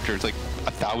clicks you after, it's like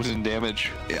 1,000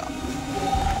 damage. Yeah.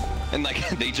 And like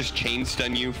they just chain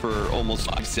stun you for almost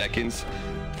 5 seconds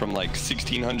from like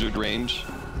 1600 range.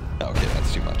 Okay,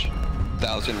 that's too much.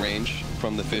 1000 range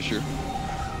from the Fisher.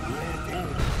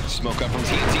 Smoke up from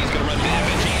TNC. He's gonna run to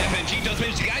FNG. FNG does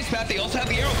manage the Guy's Path. They also have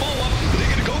the arrow follow-up. They're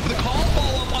gonna go for the call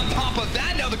follow-up on top of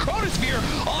that. Now the Chronosphere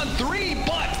on 3,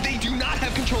 but they do not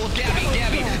have control of Gabbi.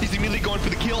 Gabbi is immediately going for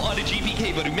the kill onto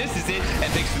GPK, but who misses it,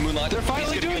 and thanks to the Moonlight, They're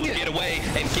finally he's gonna doing be able to it. get away,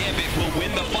 and Gambit will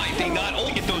win the fight. They not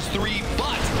only get those 3,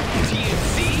 but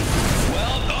TNC,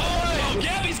 well, oh,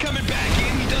 Gabby's coming back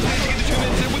in. He does manage to get the 2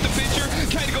 minutes in with the Fisher,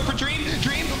 trying to go for Dream.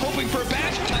 Dream hoping for a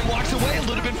bash. Time walks away a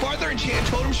little bit farther, and Chan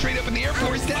Totem straight up in the air,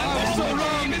 force down. Oh, so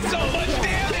wrong. It's so much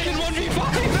damage. He's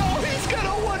 1v5. No, he's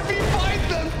gonna 1v5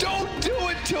 them. Don't do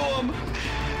it to him.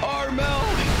 Armel.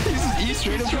 He's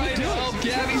straight up trying to do it. help.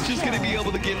 Gabby's just gonna be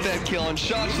able to get that kill on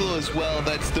Shotzlo as well.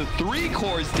 That's the 3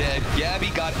 cores dead.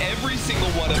 Gabbi got every single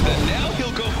one of them. Now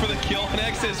he'll go for the kill on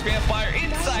Excess Vampire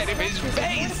inside of his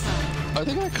face. I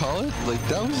think I call it. Like,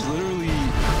 that was literally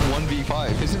 1v5.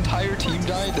 His entire team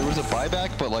died. There was a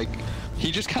buyback, but like,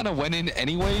 he just kind of went in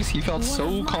anyways. He felt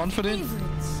so confident.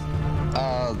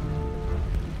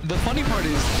 The funny part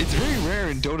is, it's very rare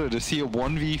in Dota to see a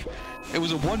 1v... It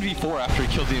was a 1v4 after he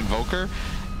killed the Invoker,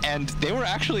 and they were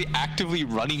actually actively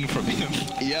running from him.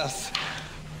 Yes.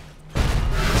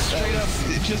 Straight up,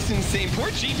 it's just insane. Poor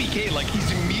GPK, like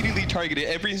he's immediately targeted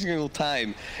every single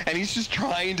time, and he's just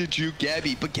trying to juke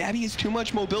Gabbi, but Gabbi has too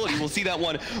much mobility. We'll see that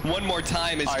one more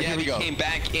time as Gabbi came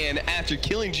back in after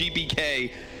killing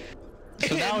GPK.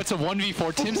 So now it's a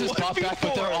 1v4. Tims has popped back,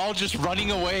 but they're all just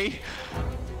running away.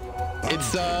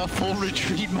 It's full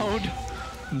retreat mode.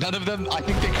 None of them, I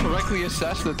think they correctly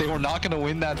assessed that they were not going to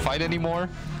win that fight anymore.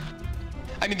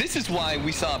 I mean, this is why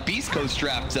we saw Beast Coast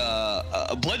draft a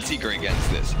Bloodseeker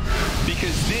against this,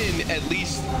 because then at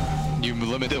least you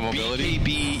limit the mobility.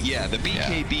 The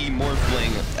BKB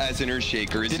Morphling as an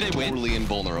Earthshaker is totally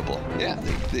invulnerable. Yeah,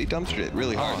 they dumpstered it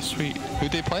really hard. Oh, sweet.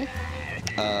 Who'd they play?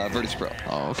 Virtus Pro.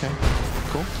 Oh, okay.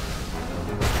 Cool.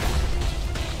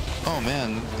 Oh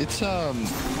man, it's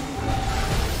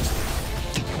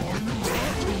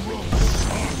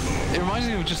it reminds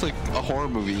me of just like a horror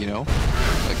movie, you know?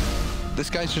 Like this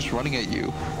guy's just running at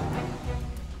you.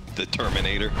 The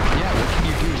Terminator. Yeah, what can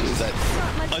you do? Is that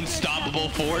unstoppable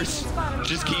force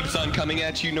just keeps on coming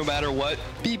at you no matter what?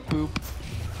 Beep boop.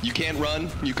 You can't run,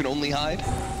 you can only hide.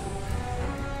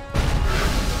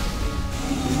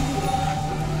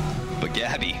 But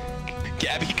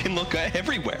Gabbi can look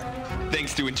everywhere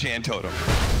thanks to Enchant Totem.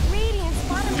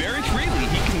 Very freely,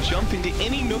 he can jump into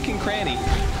any nook and cranny.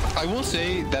 I will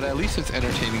say that at least it's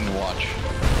entertaining to watch.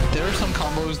 There are some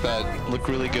combos that look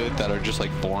really good that are just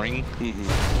like boring,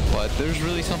 but there's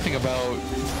really something about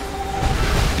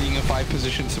being a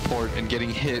 5-position support and getting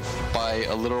hit by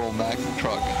a literal Mack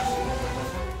truck.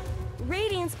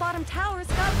 Radiant's bottom tower's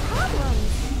got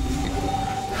problems.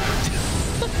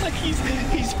 Like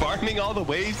he's farming all the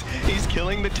waves, he's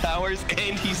killing the towers,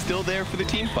 and he's still there for the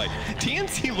team fight.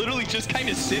 TNC literally just kind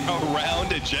of sit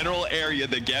around a general area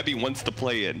that Gabbi wants to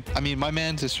play in. I mean, my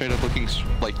man's is straight up looking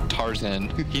like Tarzan.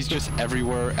 He's just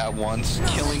everywhere at once,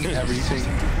 killing everything.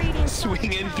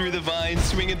 Swinging through the vines,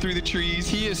 swinging through the trees.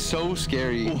 He is so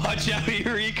scary. Watch out,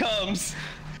 here he comes.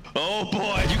 Oh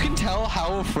boy. You can tell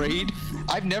how afraid.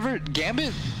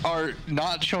 Gambit are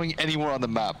not showing anywhere on the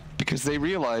map because they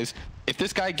realize if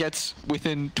this guy gets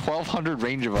within 1200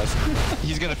 range of us,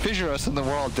 he's gonna fissure us and then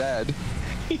we're all dead.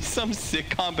 He's some sick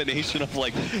combination of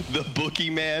like the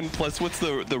Boogeyman plus what's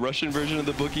the Russian version of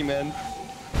the Boogeyman?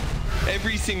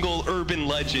 Every single urban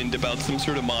legend about some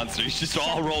sort of monster. He's just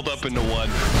all rolled up into one.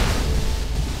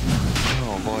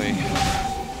 Oh boy.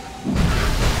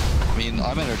 I mean,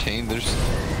 I'm entertained. There's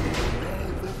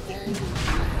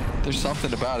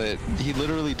something about it. He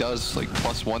literally does like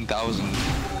plus 1,000.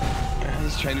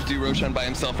 He's trying to do Roshan by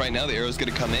himself right now. The arrow's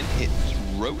gonna come in, hit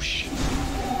Rosh.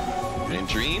 And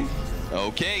Dream.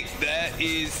 Okay, that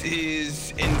is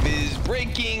his invis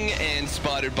breaking and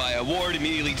spotted by a ward.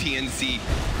 Immediately TNC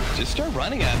just start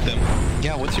running at them.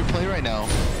 Yeah, what's your play right now?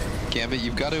 Gambit,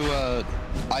 you've got to,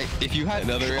 if you had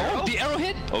another arrow. Oh, the arrow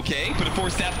hit. Okay, but a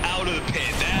force staff out of the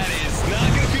pit. That is not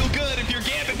gonna feel good if you're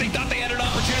Gambit. They thought they had an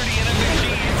opportunity and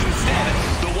FNG is instead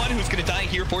the one who's gonna die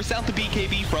here. Force out the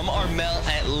BKB from Armel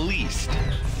at least.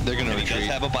 They're gonna retreat. He does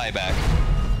have a buyback.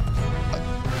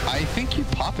 I think you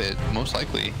pop it, most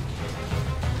likely.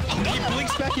 He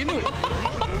blinks back into it.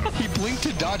 He blinked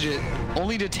to dodge it,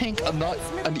 only to tank an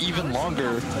even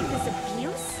longer.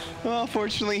 Well,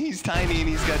 fortunately, he's tiny and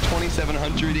he's got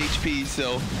 2,700 HP,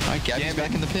 so... Gabby's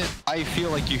back in the pit. I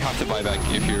feel like you have to buy back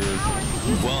if you're...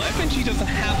 Well, FNG doesn't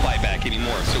have buyback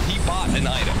anymore, so he bought an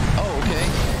item. Oh, okay.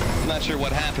 I'm not sure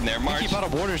what happened there. March, he bought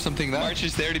a ward or something. March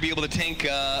is there to be able to tank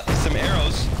some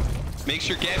arrows. Make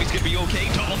sure Gabby's going to be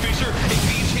okay. Double Fisher,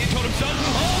 HP, hand totem stun.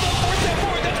 Oh, the force that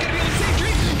forward. That's going to be the same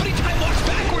dream, but he time walks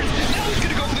backwards. Now he's going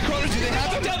to go for the Chronos. Do they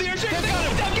have him? Down the air shake. They got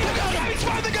him. Gabby's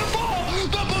finally going to fall.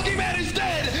 The Boogeyman is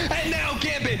dead. And now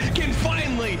Gambit can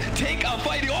finally take a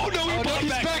fight. Oh, no,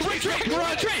 he's back.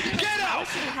 Retreat. Get out.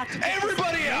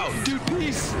 Everybody out. Dude,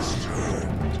 peace.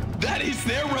 That is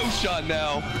their Roshan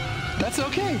now. That's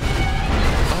okay.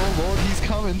 Oh, Lord, he's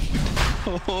coming.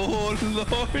 Oh,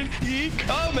 Lord, he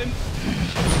coming.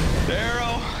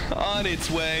 Arrow on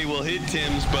its way will hit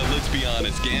Tim's, but let's be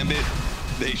honest, Gambit,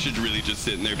 they should really just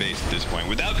sit in their base at this point.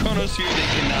 Without Chronos here, they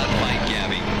cannot fight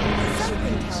Gabby.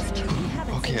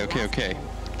 Okay.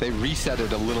 They reset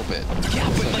it a little bit. Yeah,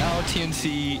 but so like, now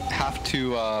TNC have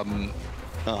to,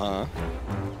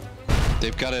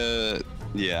 they've got to...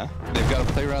 Yeah. They've got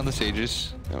to play around the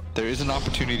sages. Yep. There is an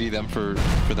opportunity then for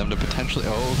them to potentially...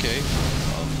 Oh, okay.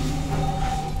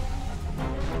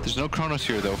 There's no Chronos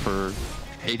here, though, for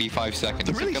 85 seconds.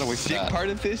 The really gotta wait for sick that. part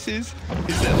of this is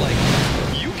that, like,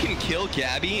 you can kill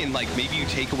Gabby and, like, maybe you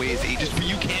take away his Aegis, but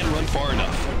you can't run far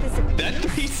enough. That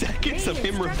 3 seconds of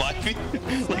him reviving,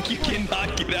 like, you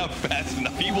cannot get out fast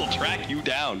enough. He will track you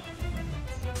down.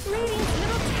 Radiant's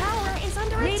middle tower is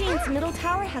under attack. Radiant's middle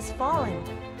tower has fallen.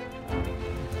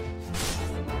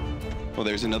 Well,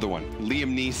 there's another one.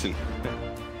 Liam Neeson.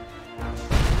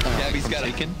 Gabby's got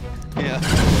taken? Yeah.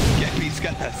 Gabby's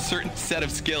got a certain set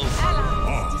of skills.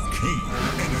 Arcane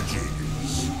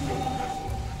energies.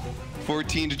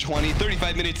 14 to 20,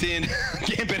 35 minutes in.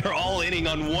 Gambit are all inning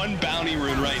on one bounty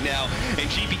rune right now. And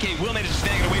GPK will manage to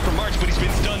snag it away from March, but he's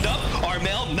been stunned up.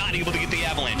 Armel not able to get the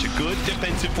avalanche. A good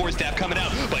defensive force staff coming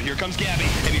out. But here comes Gabby,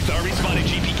 and he's already spotted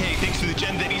GPK thanks to the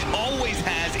gem that he always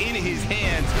has in his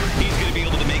hands. He's going to be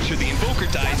able to make sure the Invoker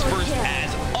dies first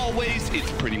as always.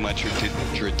 It's pretty much a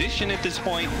tradition at this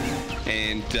point.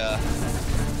 And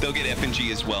they'll get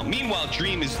FNG as well. Meanwhile,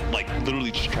 Dream is like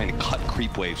literally just trying to cut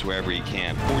creep waves wherever he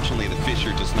can. Fortunately, the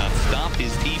Fisher does not stop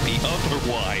his TP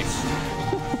otherwise.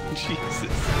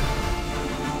 Jesus.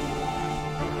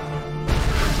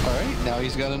 All right, now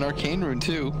he's got an Arcane rune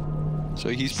too. So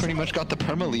he's pretty much got the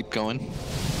perma leap going.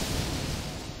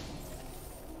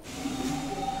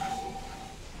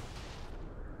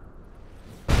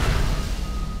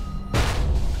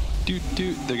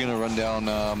 Dude, they're gonna run down,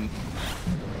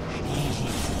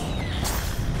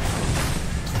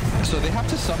 so they have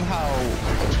to somehow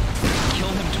kill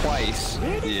him twice.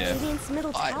 Yeah.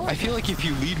 I feel like if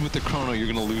you lead with the Chrono, you're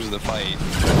gonna lose the fight.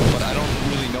 But I don't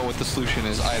really know what the solution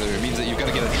is either. It means that you've got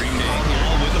to get a Dream Gang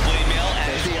here. With the blade mail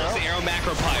as well as the arrow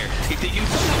macro pyre. If they can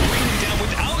somehow bring him down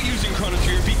without using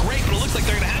Chronosphere, it'd be great, but it looks like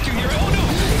they're gonna have to here. Oh no!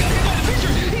 He got hit by the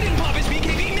Fisher! He didn't pop his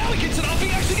BKB, now he gets it off.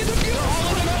 He actually gets a few.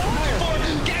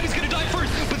 Gabby's gonna die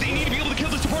first, but they need to be able to kill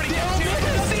the supporting Gabby.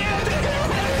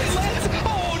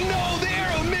 Oh no, the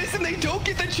arrow missed, and they don't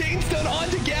get the chain stun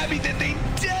onto Gabby that they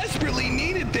desperately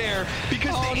needed there. there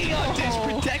because the Aeon Disc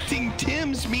protecting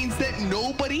Tim's means that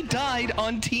nobody died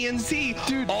on TNC.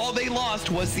 Dude. All they lost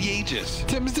was the Aegis.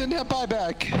 Tim's didn't have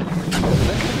buyback. That could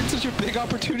have been such a big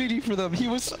opportunity for them. He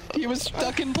was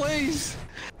stuck in place.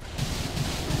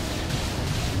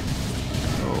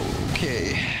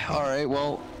 Okay. All right.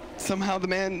 Well, Somehow the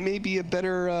man may be a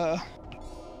better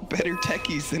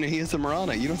techies than he is a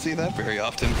Mirana. You don't see that very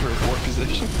often for a 4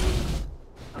 position.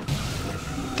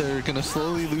 they're gonna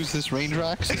slowly lose this range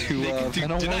racks to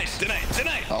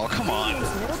deny. Oh, come on.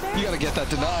 You gotta get that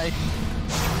deny.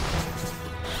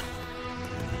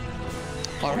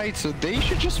 All right, so they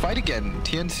should just fight again.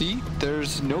 TNC,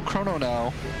 there's no chrono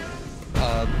now.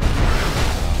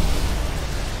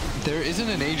 There isn't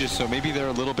an Aegis, so maybe they're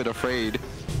a little bit afraid.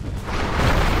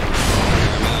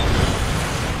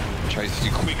 Tries to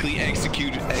quickly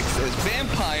execute X as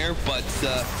Vampire, but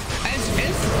as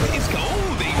things go,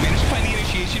 they manage to find the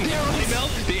initiation.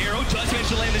 The arrow does manage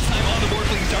to land this time on the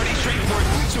Morphling. He's already straight for it,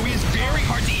 so he is very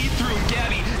hard to eat through. And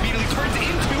Gabbi immediately turns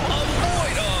into a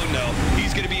void. Oh no,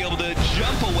 he's going to be able to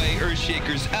jump away.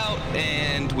 Earthshaker's out,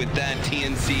 and with that,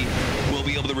 TNC will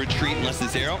be able to retreat unless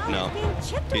this arrow. No,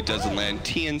 it doesn't land.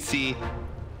 TNC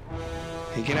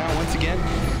taking out once again,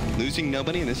 losing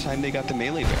nobody, and this time they got the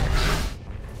melee barracks.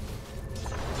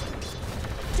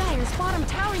 Dire's bottom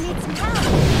tower needs some help.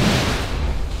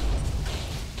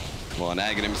 Well, an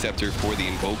Aghanim Scepter for the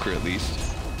Invoker, at least.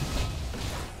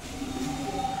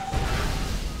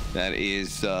 That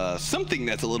is something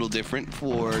that's a little different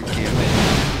for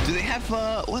Gambit. Do they have,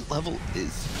 what level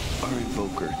is our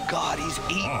Invoker? God, he's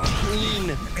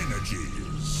 18!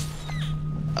 Energies.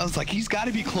 I was like, he's got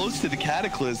to be close to the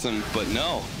Cataclysm, but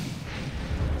no.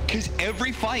 Because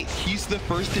every fight, he's the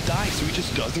first to die, so he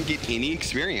just doesn't get any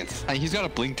experience. He's got a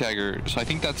blink dagger, so I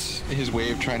think that's his way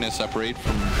of trying to separate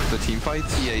from the team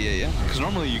fights. Yeah. Because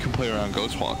normally you can play around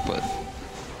Ghostwalk, but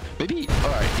maybe,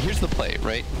 all right, here's the play,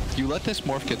 right? You let this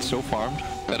morph get so farmed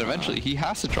that eventually he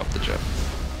has to drop the gem.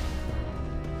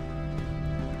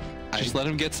 Just let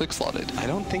him get 6 slotted. I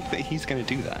don't think that he's going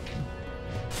to do that.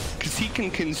 Because he can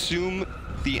consume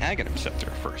the Aghanim Scepter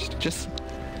first. Just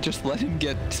let him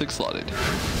get 6 slotted.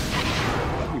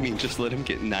 You mean just let him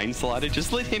get 9 slotted?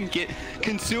 Just let him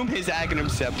consume his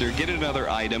Aghanim Scepter, get another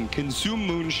item, consume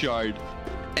Moon Shard,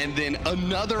 and then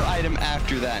another item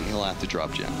after that, and he'll have to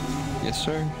drop gem. Yes,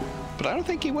 sir. But I don't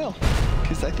think he will,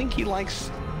 because I think he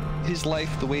likes his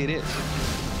life the way it is.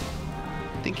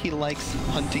 I think he likes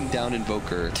hunting down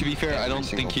Invoker. To be fair, I don't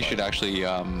think he should actually,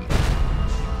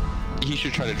 he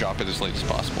should try to drop it as late as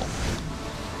possible.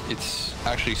 It's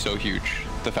actually so huge.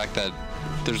 The fact that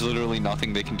there's literally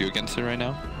nothing they can do against it right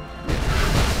now.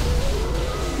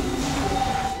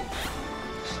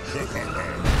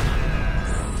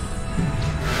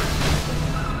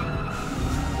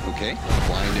 Okay,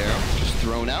 blind arrow just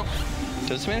thrown out.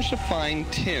 Does manage to find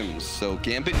Tim's, so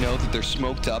Gambit know that they're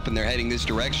smoked up and they're heading this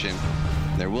direction.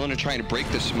 They're willing to try to break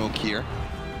the smoke here.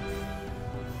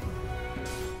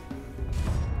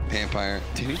 Vampire,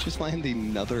 did he just land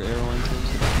another arrow on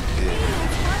Tim's?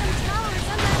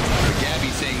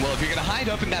 Gabbi's saying, well, if you're going to hide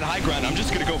up in that high ground, I'm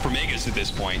just going to go for Megas at this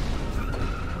point.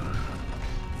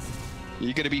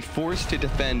 You're going to be forced to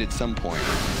defend at some point.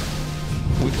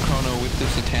 With Chrono, with the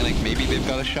Satanic, maybe they've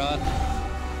got a shot.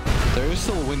 There is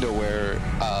still a window where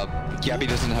Gabbi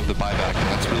doesn't have the buyback, and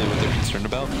that's really what they're concerned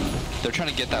about. They're trying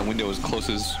to get that window as close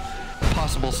as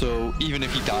possible, so even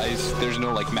if he dies, there's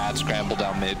no like mad scramble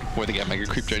down mid where they get mega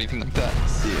creeped or anything like that.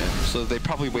 Yeah. So they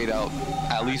probably wait out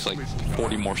at least like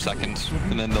 40 more seconds,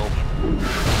 and then they'll.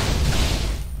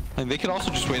 And they could also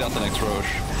just wait out the next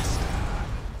Roche.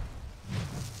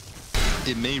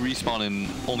 It may respawn in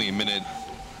only a minute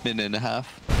and a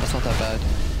half. That's not that bad.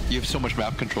 You have so much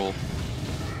map control.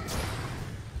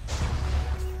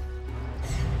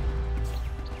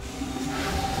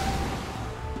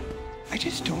 I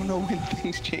just don't know when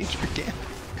things change for Gambit.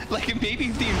 Like, maybe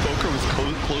if the Invoker was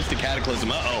close to Cataclysm,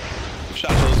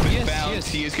 Shot has been found. Yes.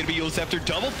 He is going to be Eul Scepter.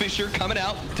 Double Fisher coming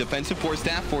out. Defensive Force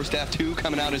Staff 2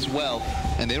 coming out as well.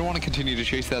 And they don't want to continue to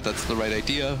chase that. That's the right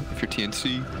idea if you're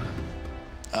TNC.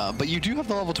 But you do have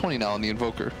the level 20 now on the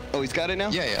Invoker. Oh, he's got it now?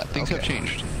 Yeah. Things have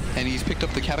changed. And he's picked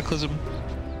up the Cataclysm.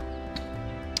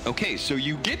 Okay, so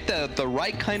you get the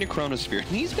right kind of Chronosphere. And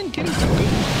he's been getting some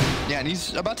good ones. Yeah, and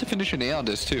he's about to finish an Aeon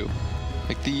Disc too.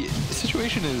 Like, the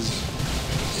situation is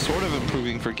sort of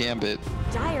improving for Gambit.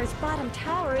 Dire's bottom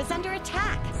tower is under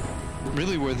attack.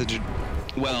 Really, where the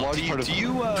well, do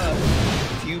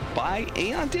you buy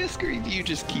Aeon Disc or do you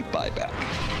just keep buyback?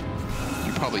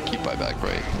 You probably keep buyback,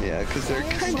 right? Yeah, because they're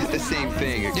kind of the same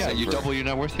thing. Yeah, you double your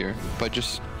net worth here, but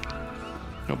just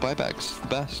buyback's the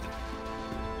best.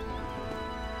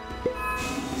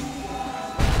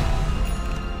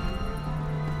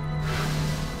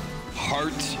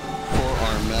 heart for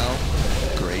Armel.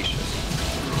 Gracious.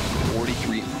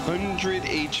 4,300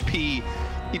 HP.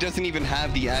 He doesn't even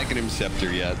have the Aghanim Scepter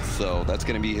yet, so that's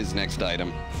going to be his next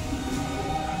item.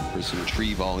 For some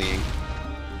tree volleying.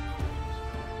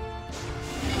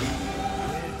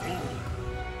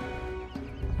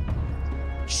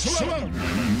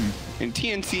 In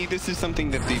TNC, this is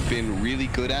something that they've been really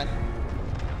good at,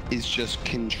 is just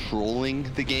controlling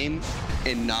the game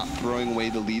and not throwing away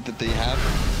the lead that they have.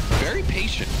 Very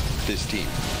patient, this team.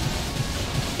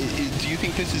 Do you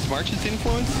think this is March's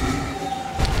influence?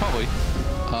 Probably.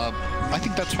 I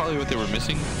think that's probably what they were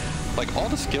missing. Like, all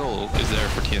the skill is there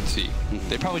for TNC.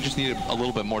 They probably just needed a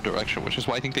little bit more direction, which is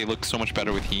why I think they look so much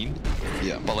better with Heen.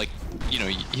 Yeah. But, like, you know,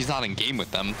 he's not in game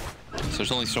with them, so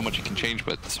there's only so much he can change.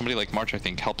 But somebody like March, I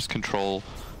think, helps control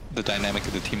the dynamic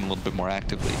of the team a little bit more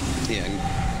actively. Yeah, and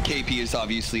KP is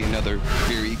obviously another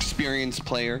very experienced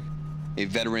player, a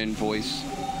veteran voice.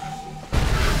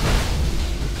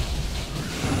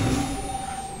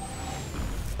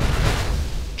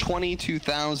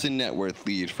 $22,000 net worth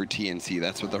lead for TNC.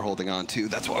 That's what they're holding on to.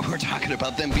 That's why we're talking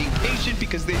about them being patient,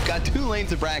 because they've got 2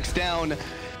 lanes of racks down.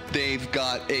 They've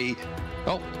got a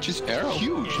just arrow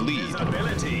huge lead.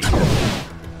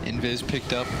 Invis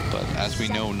picked up, but as we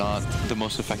know, not the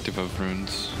most effective of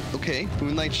runes. Okay,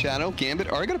 Moonlight Shadow, Gambit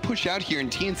are gonna push out here,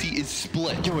 and TNC is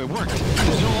split. Yo, it worked.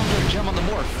 There's no longer a gem on the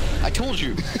morph. I told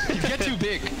you. You get too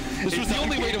big. This was the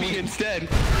only way to win. Instead,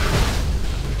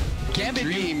 Gambit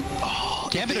Dream.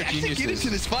 Gambit they are actually geniuses. get into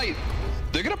this fight.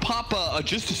 They're gonna pop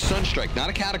just a Sunstrike, not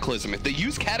a Cataclysm. If they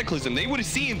use Cataclysm, they would have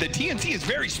seen that TNC is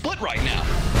very split right now.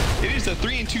 It is a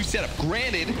 3-2 setup.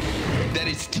 Granted, that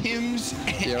is Tim's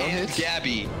and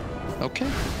Gabbi, okay,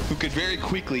 who could very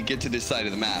quickly get to this side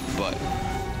of the map, but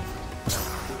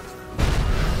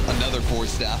another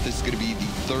 4-staff. This is gonna be the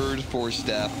 3rd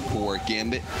 4-staff for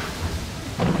Gambit.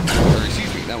 Or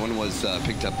excuse me, that one was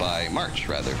picked up by March,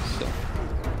 rather. So.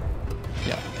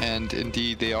 Yeah, and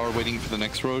indeed they are waiting for the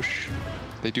next Roche.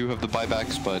 They do have the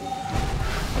buybacks, but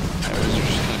arrows are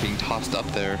just kind of being tossed up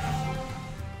there.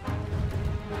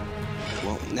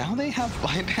 Well, now they have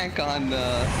buyback on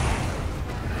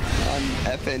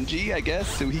FNG, I guess,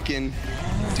 so he can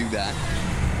do that.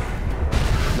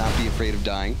 Not be afraid of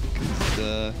dying,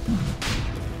 because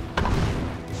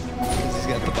he's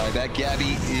got the buyback.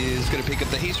 Gabbi is going to pick up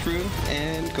the haste rune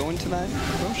and go into that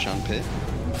Roshan pit.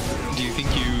 Do you think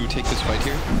you take this fight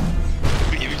here?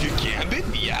 Gambit?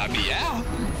 Yeah.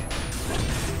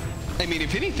 I mean,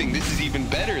 if anything, this is even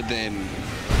better than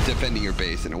defending your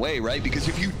base in a way, right? Because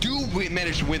if you do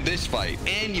manage to win this fight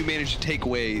and you manage to take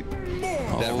away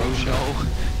that Roshan, no.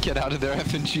 Get out of there,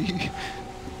 FNG.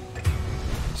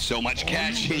 So much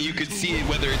cash, and you could see it,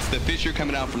 whether it's the Fissure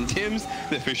coming out from Tim's,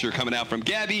 the Fissure coming out from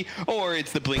Gabbi, or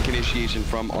it's the Blink initiation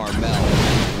from Armel.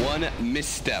 One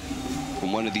misstep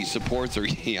from one of these supports, or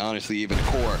honestly even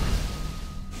core,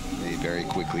 they very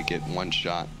quickly get one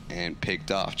shot and picked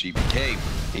off. GPK,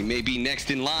 he may be next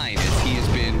in line, as he has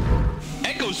been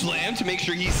Echo Slam to make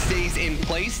sure he stays in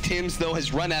place. Tim's, though,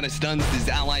 has run out of stuns. His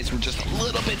allies were just a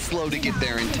little bit slow to get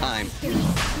there in time.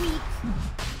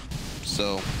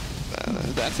 So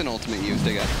that's an ultimate use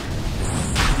they got.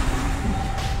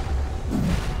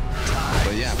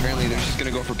 But yeah, apparently they're just gonna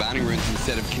go for bounty runes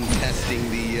instead of contesting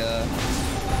the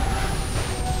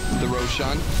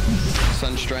Roshan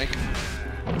Sunstrike.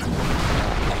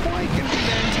 Quite gonna be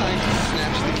there in time to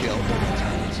snatch the kill.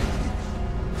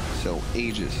 So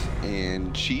Aegis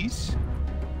and Cheese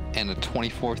And a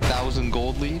 24,000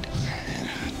 gold lead.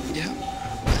 Yeah.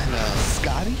 And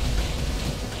Scotty.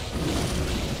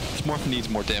 This morph needs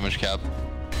more damage, Cap.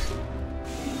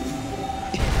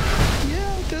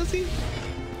 Yeah, does he?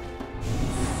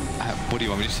 What do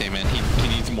you want me to say, man? He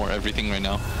needs more everything right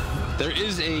now. There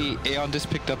is a Aeon Disc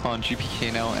picked up on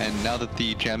GPK now, and now that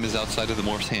the gem is outside of the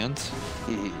morph's hands,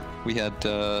 we had,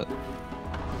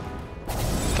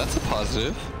 that's a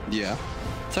positive. Yeah.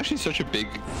 It's actually such a big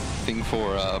thing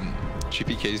for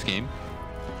GPK's game.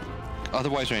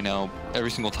 Otherwise, right now,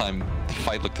 every single time the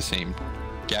fight looked the same.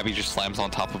 Gabbi just slams on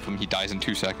top of him, he dies in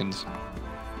 2 seconds.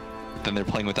 Then they're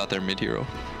playing without their mid-hero.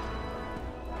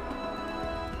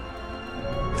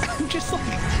 I'm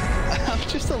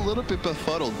just a little bit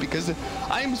befuddled because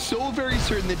I'm so very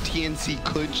certain that TNC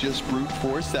could just brute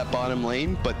force that bottom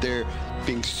lane, but they're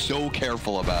being so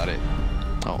careful about it.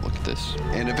 Oh, look at this.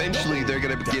 And eventually they're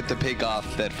gonna get the pick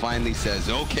off that finally says,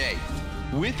 okay,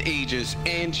 with Aegis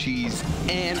and Cheese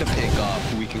and a pick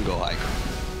off, we can go high.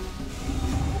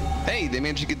 Hey, they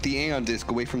managed to get the Aeon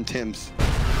Disc away from Tim's.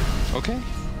 Okay,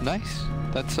 nice.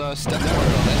 That's step No,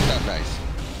 one. that's not nice.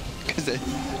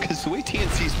 Because the way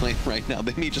TNC's playing right now,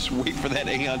 they may just wait for that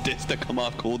Aeon disc to come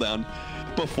off cooldown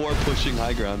before pushing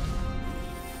high ground.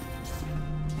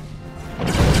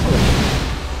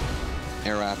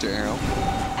 Arrow after arrow.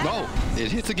 No,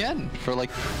 it hits again for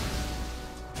like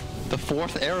the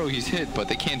 4th arrow he's hit, but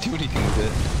they can't do anything with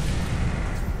it.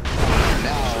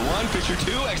 Now, 1, Fisher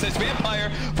 2, Excess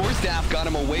Vampire for Staff, got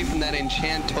him away from that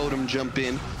Enchant Totem jump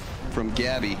in from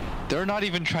Gabbi. They're not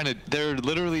even trying to, they're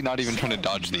literally not even trying to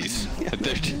dodge these.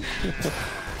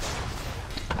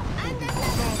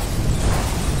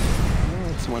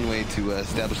 That's one way to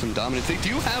establish some dominance. They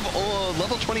do have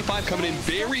level 25 coming in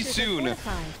very soon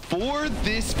for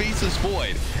this Spaceless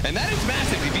Void. And that is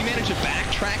massive if you manage to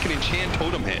backtrack an Enchant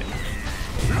Totem hit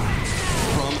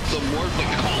from the Morphic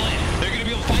call in. They're going to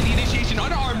be able to find the initiation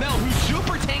onto Armel, who's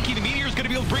super tanky. The Meteor's going to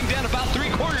be able to bring down about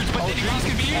 3/4, but then Dream's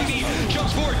going to be easy.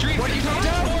 Jumps forward, Dream. What are you doing?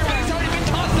 But he's already been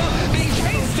tossed up. Being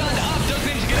chain stunned up. Does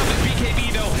manage to get up his BKB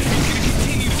though. He's going to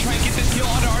continue to try and get this kill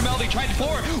onto Armel. They tried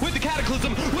before with the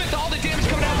Cataclysm, with all the damage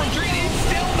coming out from Dream. It's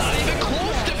still not even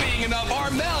close to being enough.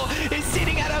 Armel is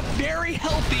sitting at a very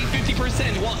healthy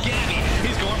 50%, while Gabbi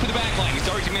is going for the backline. He's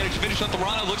already managed to finish up the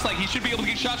Rana. Looks like he should be able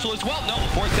to get shots as well. No,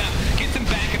 Force Step gets him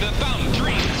back into the fountain.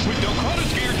 Dream with no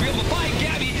Chronosphere to be able to fight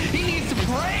Gabbi. He needs to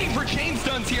pray for chain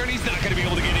stuns here, and he's not going to be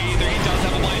able to get it either. He does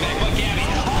have a blind back, but Gabbi,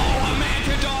 a man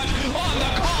to dodge on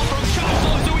the call from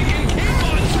Shotflow, so he can keep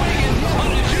on swinging on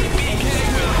a GBK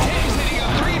with Tims hitting a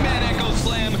 3-man Echo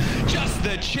Slam. Just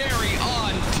the cherry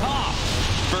on top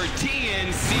for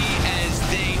TNC as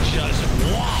they just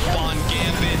whop on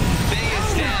Gambit. They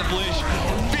establish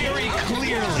very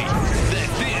clearly that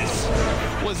this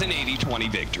was an 80-20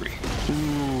 victory.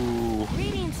 Ooh.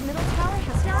 Radiant's middle tower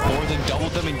has died. More than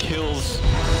doubled them in kills.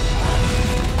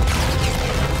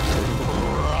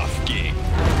 Rough game.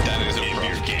 That is a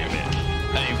rough Gambit.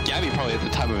 I mean, Gabbi probably at the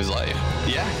time of his life.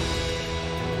 Yeah.